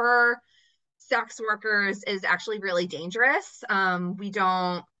 which for sex workers is actually really dangerous. We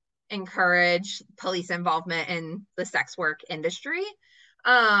don't encourage police involvement in the sex work industry.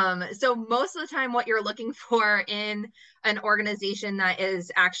 So most of the time what you're looking for in an organization that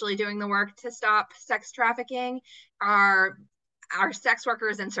is actually doing the work to stop sex trafficking are sex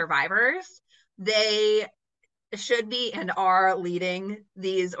workers and survivors. They should be and are leading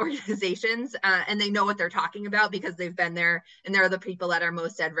these organizations, and they know what they're talking about because they've been there, and they're the people that are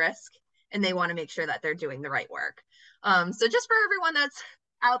most at risk, and they want to make sure that they're doing the right work. So just for everyone that's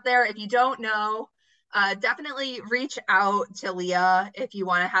out there, if you don't know, definitely reach out to Leah if you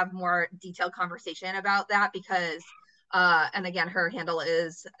want to have more detailed conversation about that, because and again, her handle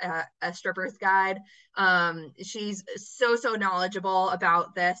is A Stripper's Guide. She's so knowledgeable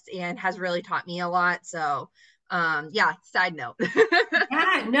about this and has really taught me a lot. So yeah, side note.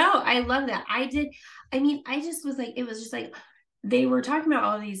 Yeah, no, I love that. I just was like, it was just like they were talking about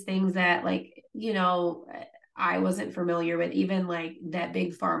all these things that, like, you know, I wasn't familiar with, even like that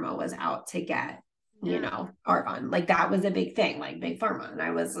Big Pharma was out to get, you know, Arbonne. Like that was a big thing, like Big Pharma. And I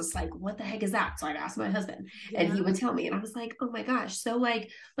was just like, what the heck is that? So I'd ask my husband and he would tell me, and I was like, oh my gosh. So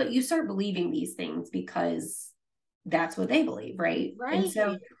like, but you start believing these things because that's what they believe, right? And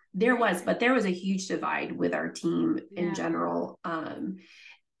so there was a huge divide with our team in general.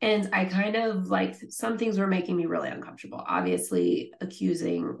 And I kind of like, some things were making me really uncomfortable. Obviously,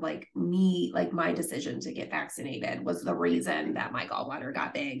 accusing like me, like my decision to get vaccinated was the reason that my gallbladder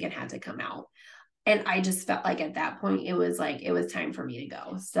got big and had to come out. And I just felt like at that point, it was time for me to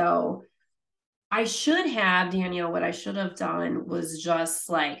go. So I should have, Danielle, what I should have done was just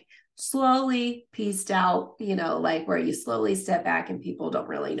like slowly pieced out, you know, like where you slowly step back and people don't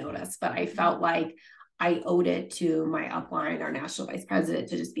really notice. But I felt like I owed it to my upline, our national vice president,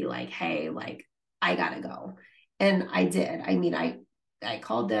 to just be like, hey, like, I gotta go. And I did. I mean, I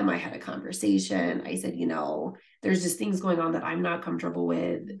called them, I had a conversation. I said, you know, there's just things going on that I'm not comfortable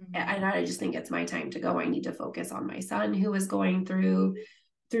with. And I just think it's my time to go. I need to focus on my son, who is going through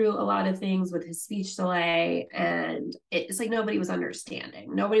a lot of things with his speech delay. And it's like, nobody was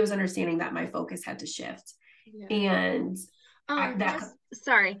understanding that my focus had to shift. And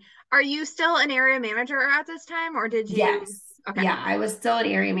sorry, are you still an area manager at this time, or did you? Yes. Okay. Yeah, I was still an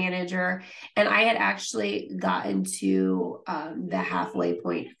area manager, and I had actually gotten to the halfway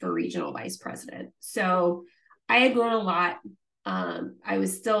point for regional vice president. So I had grown a lot. I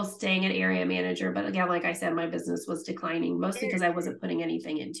was still staying an area manager, but again, like I said, my business was declining, mostly because I wasn't putting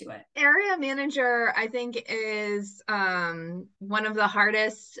anything into it. Area manager, I think, is one of the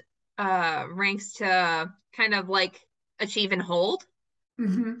hardest ranks to kind of like achieve and hold.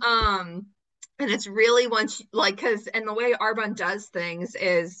 And it's really once like, because and the way Arbonne does things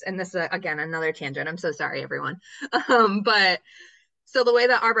is, and this is again another tangent, I'm so sorry everyone, but so the way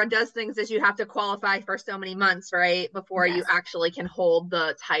that Arbonne does things is you have to qualify for so many months, right, before you actually can hold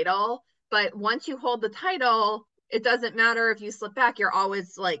the title. But once you hold the title, it doesn't matter if you slip back, you're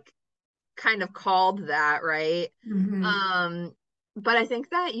always like kind of called that, right? But I think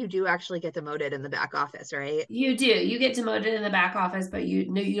that you do actually get demoted in the back office, right? You do. You get demoted in the back office, but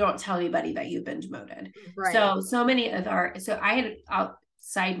you don't tell anybody that you've been demoted. Right. So many of so I had a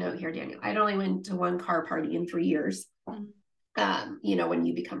side note here, Daniel. I'd only went to one car party in 3 years. You know, when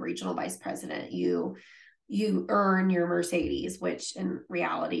you become regional vice president, you earn your Mercedes, which in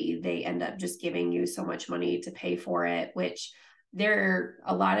reality, they end up just giving you so much money to pay for it, which there are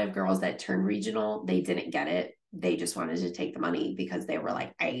a lot of girls that turned regional. They didn't get it. They just wanted to take the money because they were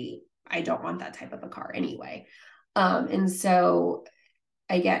like, I don't want that type of a car anyway. And so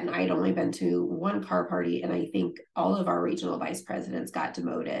again, I'd only been to one car party, and I think all of our regional vice presidents got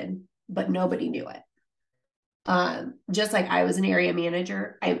demoted, but nobody knew it. Just like I was an area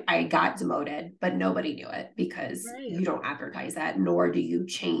manager, I got demoted, but nobody knew it because you don't advertise that, nor do you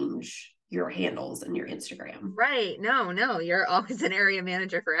change your handles and your Instagram. Right. No, you're always an area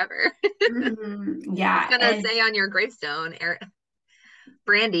manager forever. Yeah. It's gonna say on your gravestone,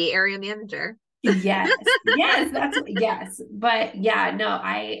 Brandy, area manager. Yes. Yes. But yeah, no,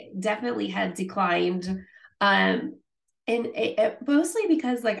 I definitely had declined. And it mostly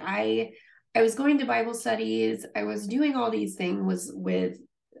because like I was going to Bible studies. I was doing all these things with,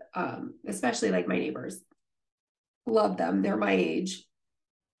 especially like my neighbors. Love them. They're my age.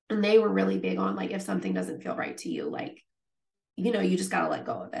 And they were really big on like, if something doesn't feel right to you, like, you know, you just got to let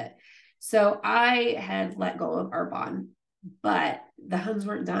go of it. So I had let go of Arbonne, but the Huns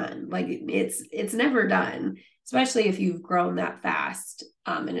weren't done. Like it's never done, especially if you've grown that fast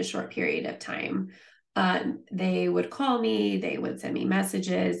in a short period of time. They would call me, they would send me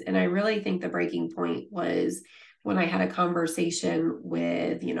messages. And I really think the breaking point was when I had a conversation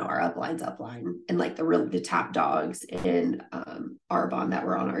with, you know, our upline and like the top dogs in Arbonne that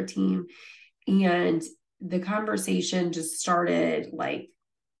were on our team. And the conversation just started like,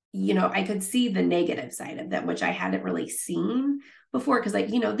 you know, I could see the negative side of them, which I hadn't really seen before. Cause like,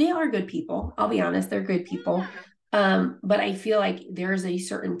 you know, they are good people. I'll be honest, they're good people. But I feel like there's a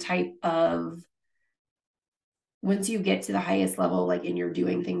certain type of, once you get to the highest level, like, and you're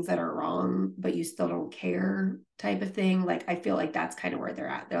doing things that are wrong, but you still don't care type of thing. Like, I feel like that's kind of where they're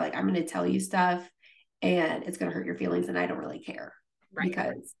at. They're like, I'm going to tell you stuff and it's going to hurt your feelings. And I don't really care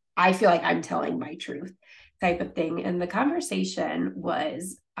because I feel like I'm telling my truth type of thing. And the conversation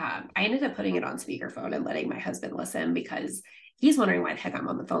was, I ended up putting it on speakerphone and letting my husband listen because he's wondering why the heck I'm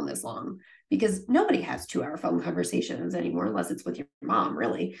on the phone this long, because nobody has 2-hour phone conversations anymore, unless it's with your mom,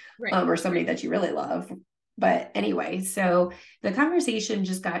 really, or somebody that you really love. But anyway, so the conversation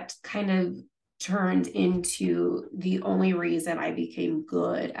just got kind of turned into the only reason I became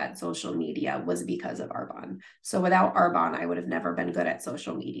good at social media was because of Arbonne. So without Arbonne, I would have never been good at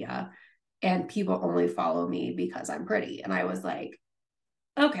social media. And people only follow me because I'm pretty. And I was like,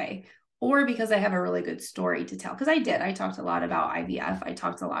 okay. Or because I have a really good story to tell. Because I talked a lot about IVF. I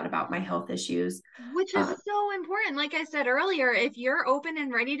talked a lot about my health issues. Which is so important. Like I said earlier, if you're open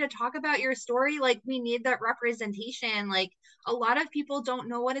and ready to talk about your story, like we need that representation. Like a lot of people don't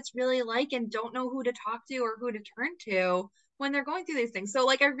know what it's really like and don't know who to talk to or who to turn to when they're going through these things. So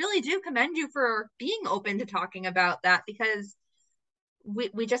like, I really do commend you for being open to talking about that because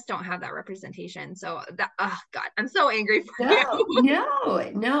we just don't have that representation. So that, oh God, I'm so angry for you.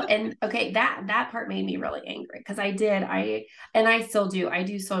 No. And okay, that part made me really angry because I still do. I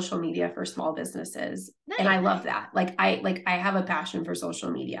do social media for small businesses. Nice. And I love that. I have a passion for social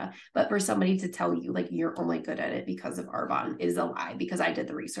media, but for somebody to tell you like you're only good at it because of Arbonne is a lie, because I did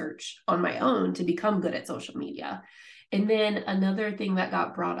the research on my own to become good at social media. And then another thing that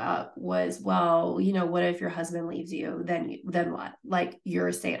got brought up was, well, you know, what if your husband leaves you? Then what? Like, you're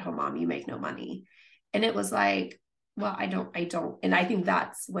a stay-at-home mom, you make no money. And it was like, well, I don't. And I think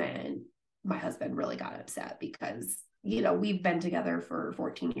that's when my husband really got upset because, you know, we've been together for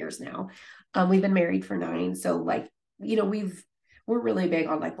 14 years now. We've been married for 9. So like, you know, we're really big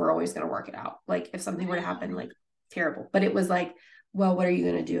on like, we're always going to work it out. Like if something were to happen, like terrible, but it was like, well, what are you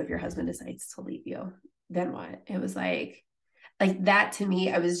going to do if your husband decides to leave you? Then what? It was like that to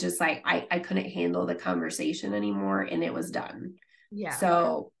me, I was just like, I couldn't handle the conversation anymore and it was done. Yeah.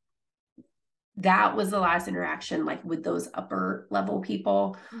 So that was the last interaction, like with those upper level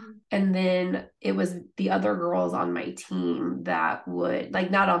people. Mm-hmm. And then it was the other girls on my team that would like,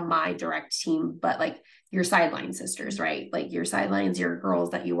 not on my direct team, but like your sideline sisters, right? Like your sidelines, your girls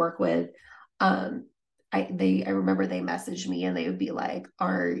that you work with. I remember they messaged me and they would be like,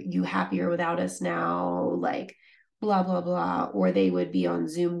 are you happier without us now? Like, blah, blah, blah. Or they would be on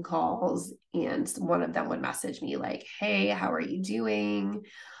Zoom calls and one of them would message me like, hey, how are you doing?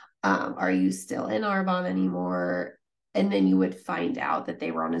 Are you still in Arbonne anymore? And then you would find out that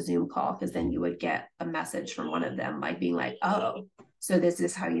they were on a Zoom call because then you would get a message from one of them like being like, oh, so this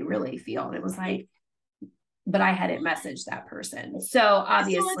is how you really feel. And it was like, but I hadn't messaged that person. So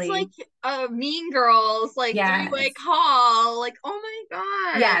obviously so it's like Mean Girls, like three-way call, like, oh my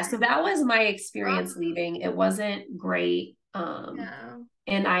God. Yeah. So that was my experience leaving. It wasn't great.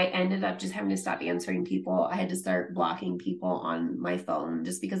 And I ended up just having to stop answering people. I had to start blocking people on my phone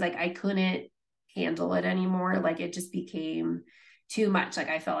just because like I couldn't handle it anymore. Like it just became too much. Like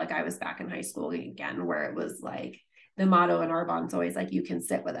I felt like I was back in high school again, where it was like the motto in Arbonne's always like, you can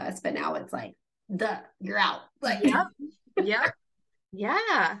sit with us, but now it's like, you're out. Like, yep.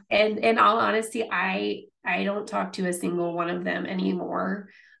 Yeah. And in all honesty, I don't talk to a single one of them anymore.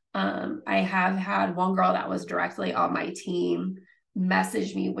 I have had one girl that was directly on my team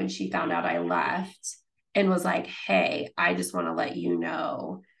message me when she found out I left and was like, "Hey, I just want to let you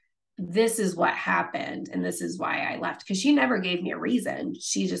know this is what happened and this is why I left." Because she never gave me a reason.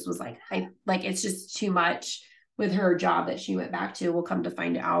 She just was like, I like it's just too much with her job that she went back to. We'll come to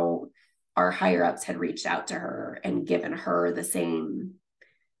find out our higher ups had reached out to her and given her the same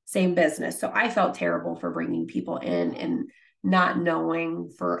business. So I felt terrible for bringing people in and not knowing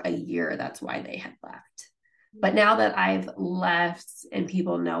for a year that's why they had left. But now that I've left and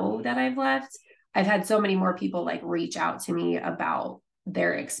people know that I've left, I've had so many more people like reach out to me about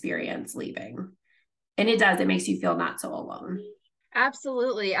their experience leaving. And it makes you feel not so alone.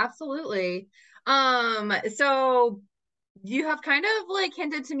 Absolutely. Absolutely. So you have kind of like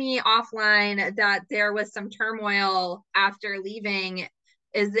hinted to me offline that there was some turmoil after leaving.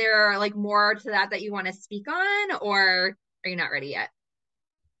 Is there like more to that you want to speak on, or are you not ready yet?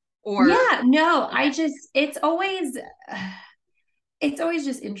 Or Yeah, no, okay. it's always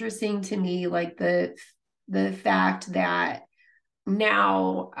just interesting to me, like the fact that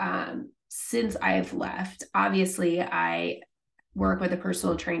now, since I've left, obviously I work with a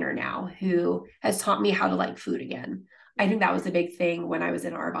personal trainer now who has taught me how to like food again. I think that was a big thing when I was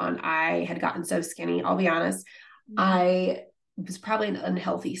in Arbonne. I had gotten so skinny. I'll be honest. I was probably an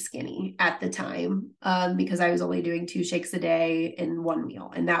unhealthy skinny at the time, because I was only doing 2 shakes a day in one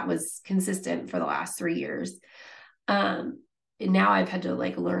meal. And that was consistent for the last 3 years. And now I've had to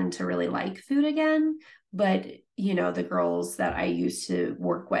like learn to really like food again. But the girls that I used to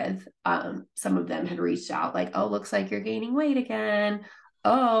work with, some of them had reached out like, "Oh, looks like you're gaining weight again."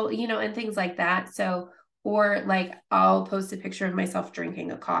 Oh, and things like that. So, or like I'll post a picture of myself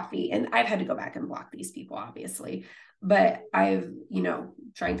drinking a coffee, and I've had to go back and block these people, obviously. But I've,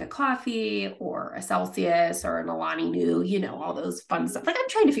 drank a coffee or a Celsius or an Alani Nu, all those fun stuff. Like I'm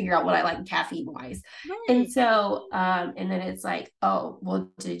trying to figure out what I like caffeine wise. And Right. so, and then it's like, "Oh,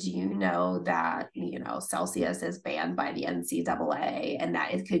 well, did you know that, Celsius is banned by the NCAA and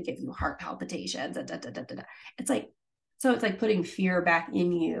that it could give you heart palpitations?" And da, da, da, da, da. It's like, so it's like putting fear back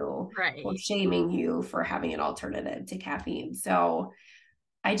in you or Right. shaming you for having an alternative to caffeine. So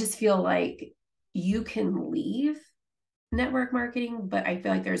I just feel like you can leave network marketing, but I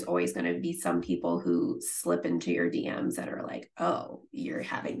feel like there's always going to be some people who slip into your DMs that are like, "Oh, you're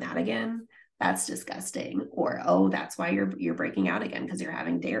having that again? That's disgusting." Or, "Oh, that's why you're breaking out again because you're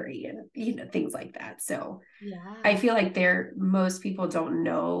having dairy," and things like that. So I Yeah. feel like most people don't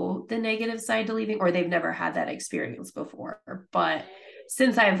know the negative side to leaving, or they've never had that experience before. But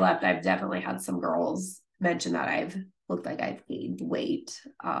since I've left, I've definitely had some girls mention that I've looked like I've gained weight.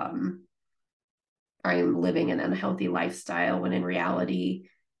 I'm living an unhealthy lifestyle when in reality,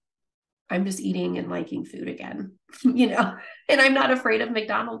 I'm just eating and liking food again, and I'm not afraid of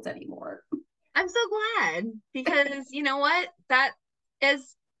McDonald's anymore. I'm so glad because you know what? That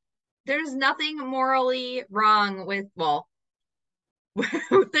is, there's nothing morally wrong with, well, there's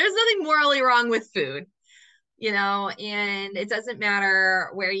nothing morally wrong with food, and it doesn't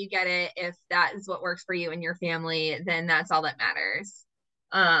matter where you get it. If that is what works for you and your family, then that's all that matters.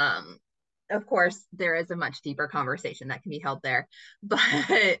 Um, of course, there is a much deeper conversation that can be held there,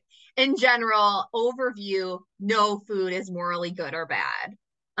 but in general, overview, no food is morally good or bad.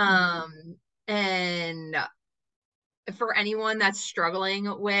 Mhm. And for anyone that's struggling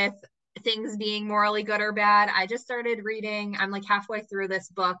with things being morally good or bad, I just started reading, I'm like halfway through this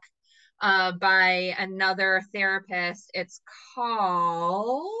book by another therapist. It's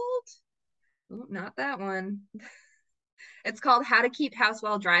called, not that one. It's called How to Keep House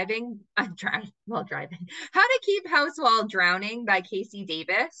While Driving. While driving. How to Keep House While Drowning by Casey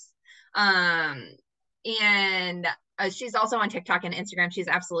Davis. Um, and she's also on TikTok and Instagram. She's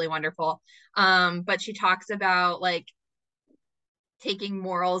absolutely wonderful. But she talks about like taking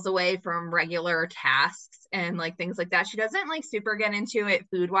morals away from regular tasks and like things like that. She doesn't like super get into it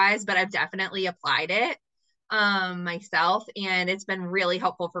food wise, but I've definitely applied it myself, and it's been really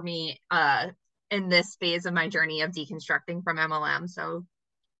helpful for me in this phase of my journey of deconstructing from MLM. So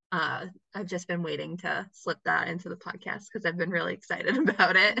I've just been waiting to slip that into the podcast because I've been really excited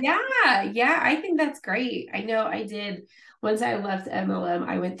about it. Yeah, yeah, I think that's great. I know I did once I left MLM,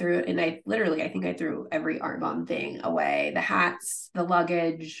 I went through and I think I threw every Arbonne thing away, the hats, the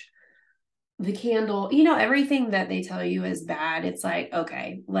luggage, the candle, everything that they tell you is bad. It's like,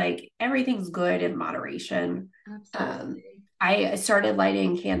 okay, like everything's good in moderation. Um, Absolutely. I started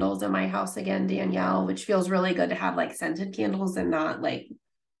lighting candles in my house again, Danielle, which feels really good to have like scented candles and not like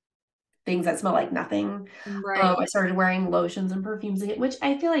things that smell like nothing. Right. I started wearing lotions and perfumes again, which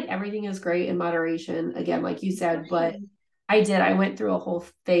I feel like everything is great in moderation, again, like you said, but Right. I went through a whole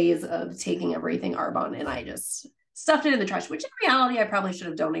phase of taking everything Arbonne and I just stuffed it in the trash, which in reality I probably should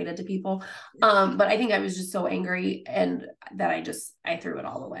have donated to people. But I think I was just so angry and that I threw it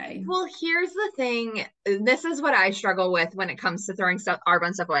all away. Well, here's the thing. This is what I struggle with when it comes to throwing stuff,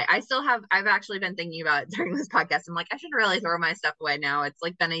 Arbonne stuff away. I've actually been thinking about it during this podcast. I'm like, I should really throw my stuff away now. It's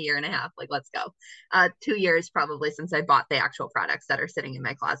like been a year and a half. Like, let's go. 2 years probably since I bought the actual products that are sitting in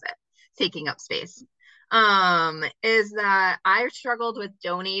my closet, taking up space. Is that I struggled with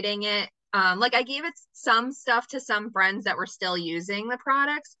donating it. Like I gave it some stuff to some friends that were still using the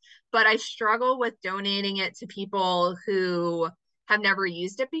products, but I struggle with donating it to people who have never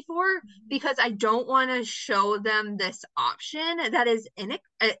used it before because I don't want to show them this option that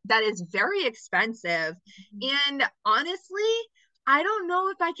is very expensive. And honestly, I don't know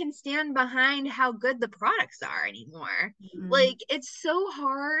if I can stand behind how good the products are anymore. Like it's so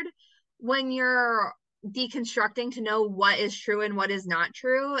hard when you're deconstructing to know what is true and what is not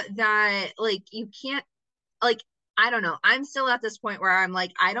true that like you can't like I don't know. I'm still at this point where I'm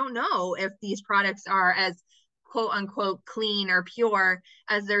like, I don't know if these products are as quote unquote clean or pure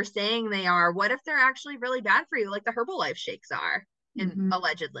as they're saying they are. What if they're actually really bad for you, like the Herbalife shakes are, and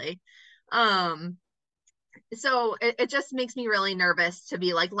allegedly. So it just makes me really nervous to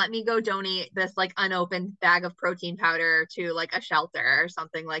be like, let me go donate this like unopened bag of protein powder to like a shelter or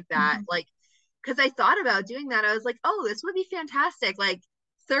something like that. Like, because I thought about doing that. I was like, oh, this would be fantastic. Like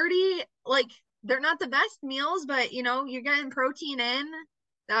 30, like they're not the best meals, but you know, you're getting protein in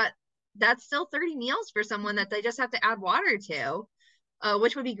that's still 30 meals for someone that they just have to add water to,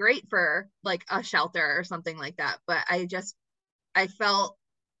 which would be great for like a shelter or something like that. But I felt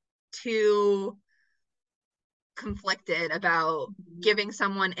too conflicted about giving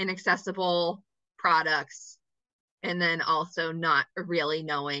someone inaccessible products and then also not really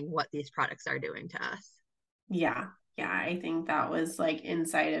knowing what these products are doing to us. Yeah. Yeah. I think that was like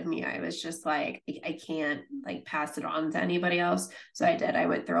inside of me. I was just like, I can't like pass it on to anybody else. So I did. I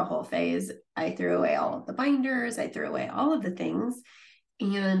went through a whole phase. I threw away all of the binders. I threw away all of the things.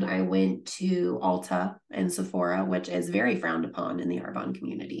 And I went to Ulta and Sephora, which is very frowned upon in the Arbonne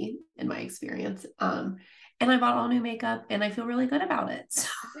community, in my experience. And I bought all new makeup and I feel really good about it. So.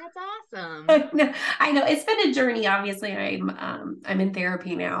 That's awesome. I know it's been a journey. Obviously, I'm in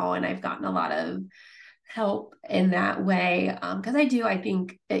therapy now and I've gotten a lot of help in that way. Because I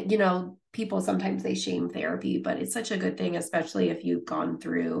think, you know, people sometimes they shame therapy, but it's such a good thing, especially if you've gone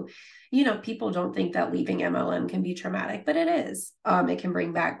through, you know, people don't think that leaving MLM can be traumatic, but it is. It can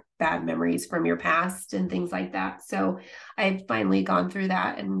bring back bad memories from your past and things like that. So I've finally gone through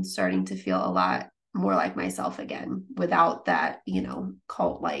that and starting to feel a lot more like myself again without that, you know,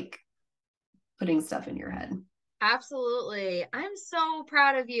 cult like putting stuff in your head. Absolutely. I'm so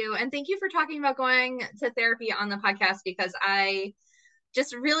proud of you. And thank you for talking about going to therapy on the podcast because I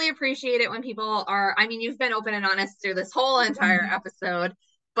just really appreciate it when people are, I mean, you've been open and honest through this whole entire episode,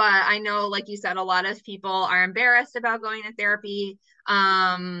 but I know, like you said, a lot of people are embarrassed about going to therapy.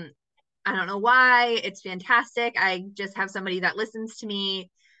 I don't know why. It's fantastic. I just have somebody that listens to me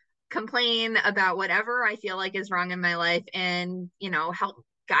complain about whatever I feel like is wrong in my life and, you know, help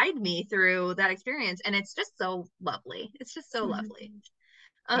guide me through that experience. And it's just so lovely. It's just so lovely.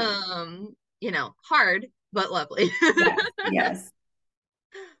 You know, hard, but lovely. Yes. Yes.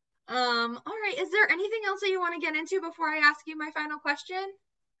 All right. Is there anything else that you want to get into before I ask you my final question?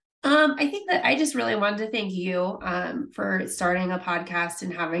 I think that I just really wanted to thank you for starting a podcast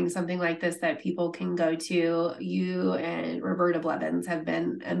and having something like this that people can go to. You and Roberta Blevins have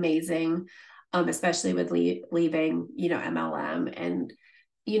been amazing, especially with leaving, you know, MLM and,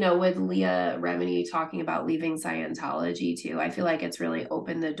 you know, with Leah Remini talking about leaving Scientology too. I feel like it's really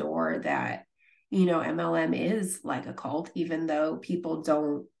opened the door that, you know, MLM is like a cult, even though people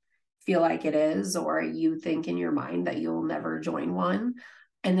don't feel like it is, or you think in your mind that you'll never join one.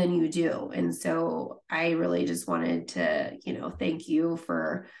 And then you do. And so I really just wanted to, you know, thank you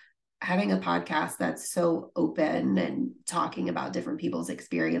for having a podcast that's so open and talking about different people's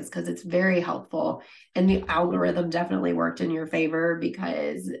experience because it's very helpful. And the algorithm definitely worked in your favor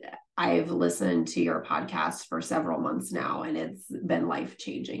because I've listened to your podcast for several months now and it's been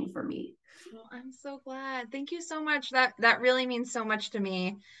life-changing for me. Well, I'm so glad. Thank you so much. That really means so much to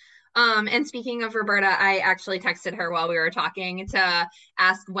me. And speaking of Roberta, I actually texted her while we were talking to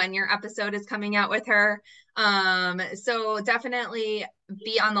ask when your episode is coming out with her. So definitely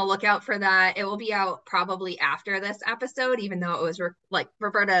be on the lookout for that. It will be out probably after this episode, even though it was like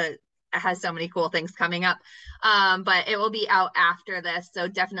Roberta has so many cool things coming up. But it will be out after this, so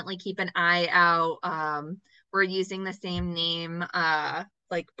definitely keep an eye out. We're using the same name.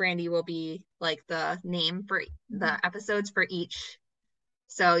 Like Brandy will be like the name for the episodes for each,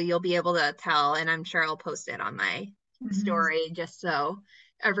 so you'll be able to tell, and I'm sure I'll post it on my story just so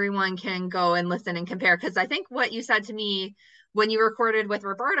everyone can go and listen and compare. Because I think what you said to me when you recorded with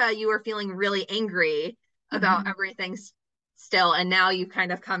Roberta, you were feeling really angry about everything still, and now you've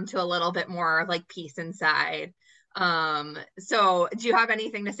kind of come to a little bit more like peace inside. So do you have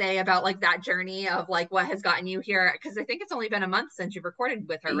anything to say about like that journey of like what has gotten you here? Because I think it's only been a month since you've recorded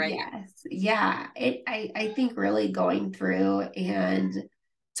with her, right? Yes. Yeah. I think really going through and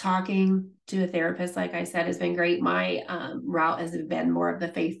talking to a therapist, like I said, has been great. My route has been more of the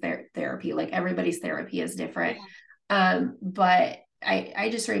faith therapy. Like everybody's therapy is different. But I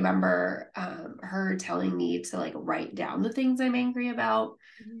just remember her telling me to like write down the things I'm angry about.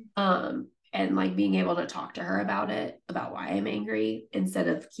 And like being able to talk to her about it, about why I'm angry, instead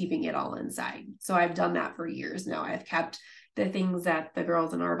of keeping it all inside. So I've done that for years now. I've kept the things that the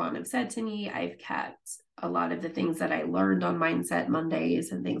girls in Arbonne have said to me. I've kept a lot of the things that I learned on Mindset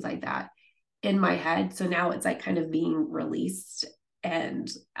Mondays and things like that in my head. So now it's like kind of being released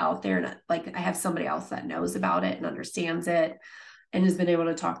and out there. And like I have somebody else that knows about it and understands it and has been able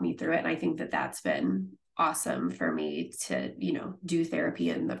to talk me through it. And I think that that's been awesome for me to, you know, do therapy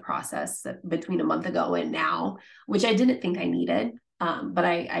in the process between a month ago and now, which I didn't think I needed. But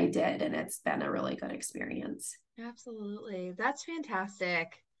I did, and it's been a really good experience. Absolutely. That's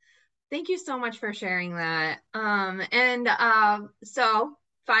fantastic. Thank you so much for sharing that. So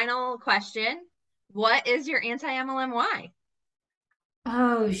final question, what is your anti-MLM why?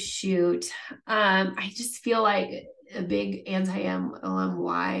 Oh, shoot. I just feel like a big anti-MLM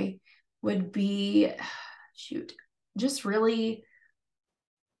why would be, just really,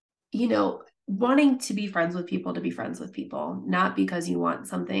 you know, wanting to be friends with people to be friends with people, not because you want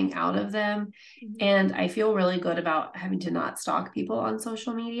something out of them. And I feel really good about having to not stalk people on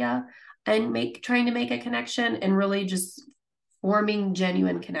social media and trying to make a connection and really just forming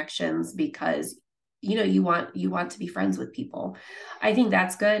genuine connections because, you know, you want to be friends with people. I think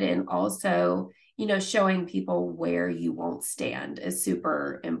that's good. And also, you know, showing people where you won't stand is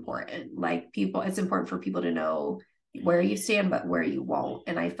super important. Like it's important for people to know where you stand, but where you won't.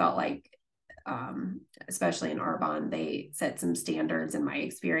 And I felt like, especially in Arbonne, they set some standards in my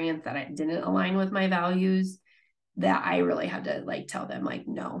experience that I didn't align with my values that I really had to like tell them like,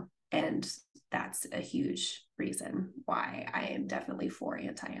 no. And that's a huge reason why I am definitely for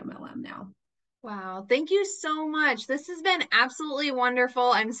anti-MLM now. Wow. Thank you so much. This has been absolutely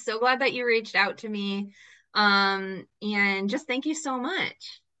wonderful. I'm so glad that you reached out to me. And just thank you so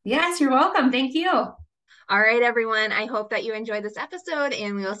much. Yes, you're welcome. Thank you. All right, everyone. I hope that you enjoyed this episode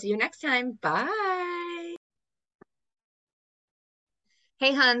and we will see you next time. Bye.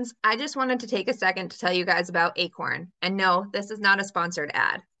 Hey, Huns. I just wanted to take a second to tell you guys about Acorn. And no, this is not a sponsored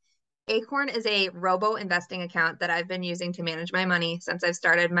ad. Acorn is a robo investing account that I've been using to manage my money since I've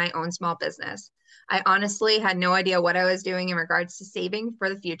started my own small business. I honestly had no idea what I was doing in regards to saving for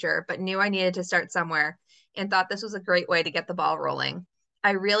the future, but knew I needed to start somewhere and thought this was a great way to get the ball rolling.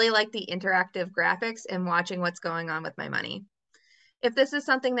 I really like the interactive graphics and watching what's going on with my money. If this is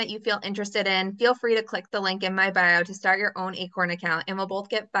something that you feel interested in, feel free to click the link in my bio to start your own Acorn account, and we'll both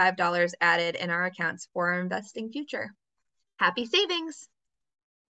get $5 added in our accounts for our investing future. Happy savings!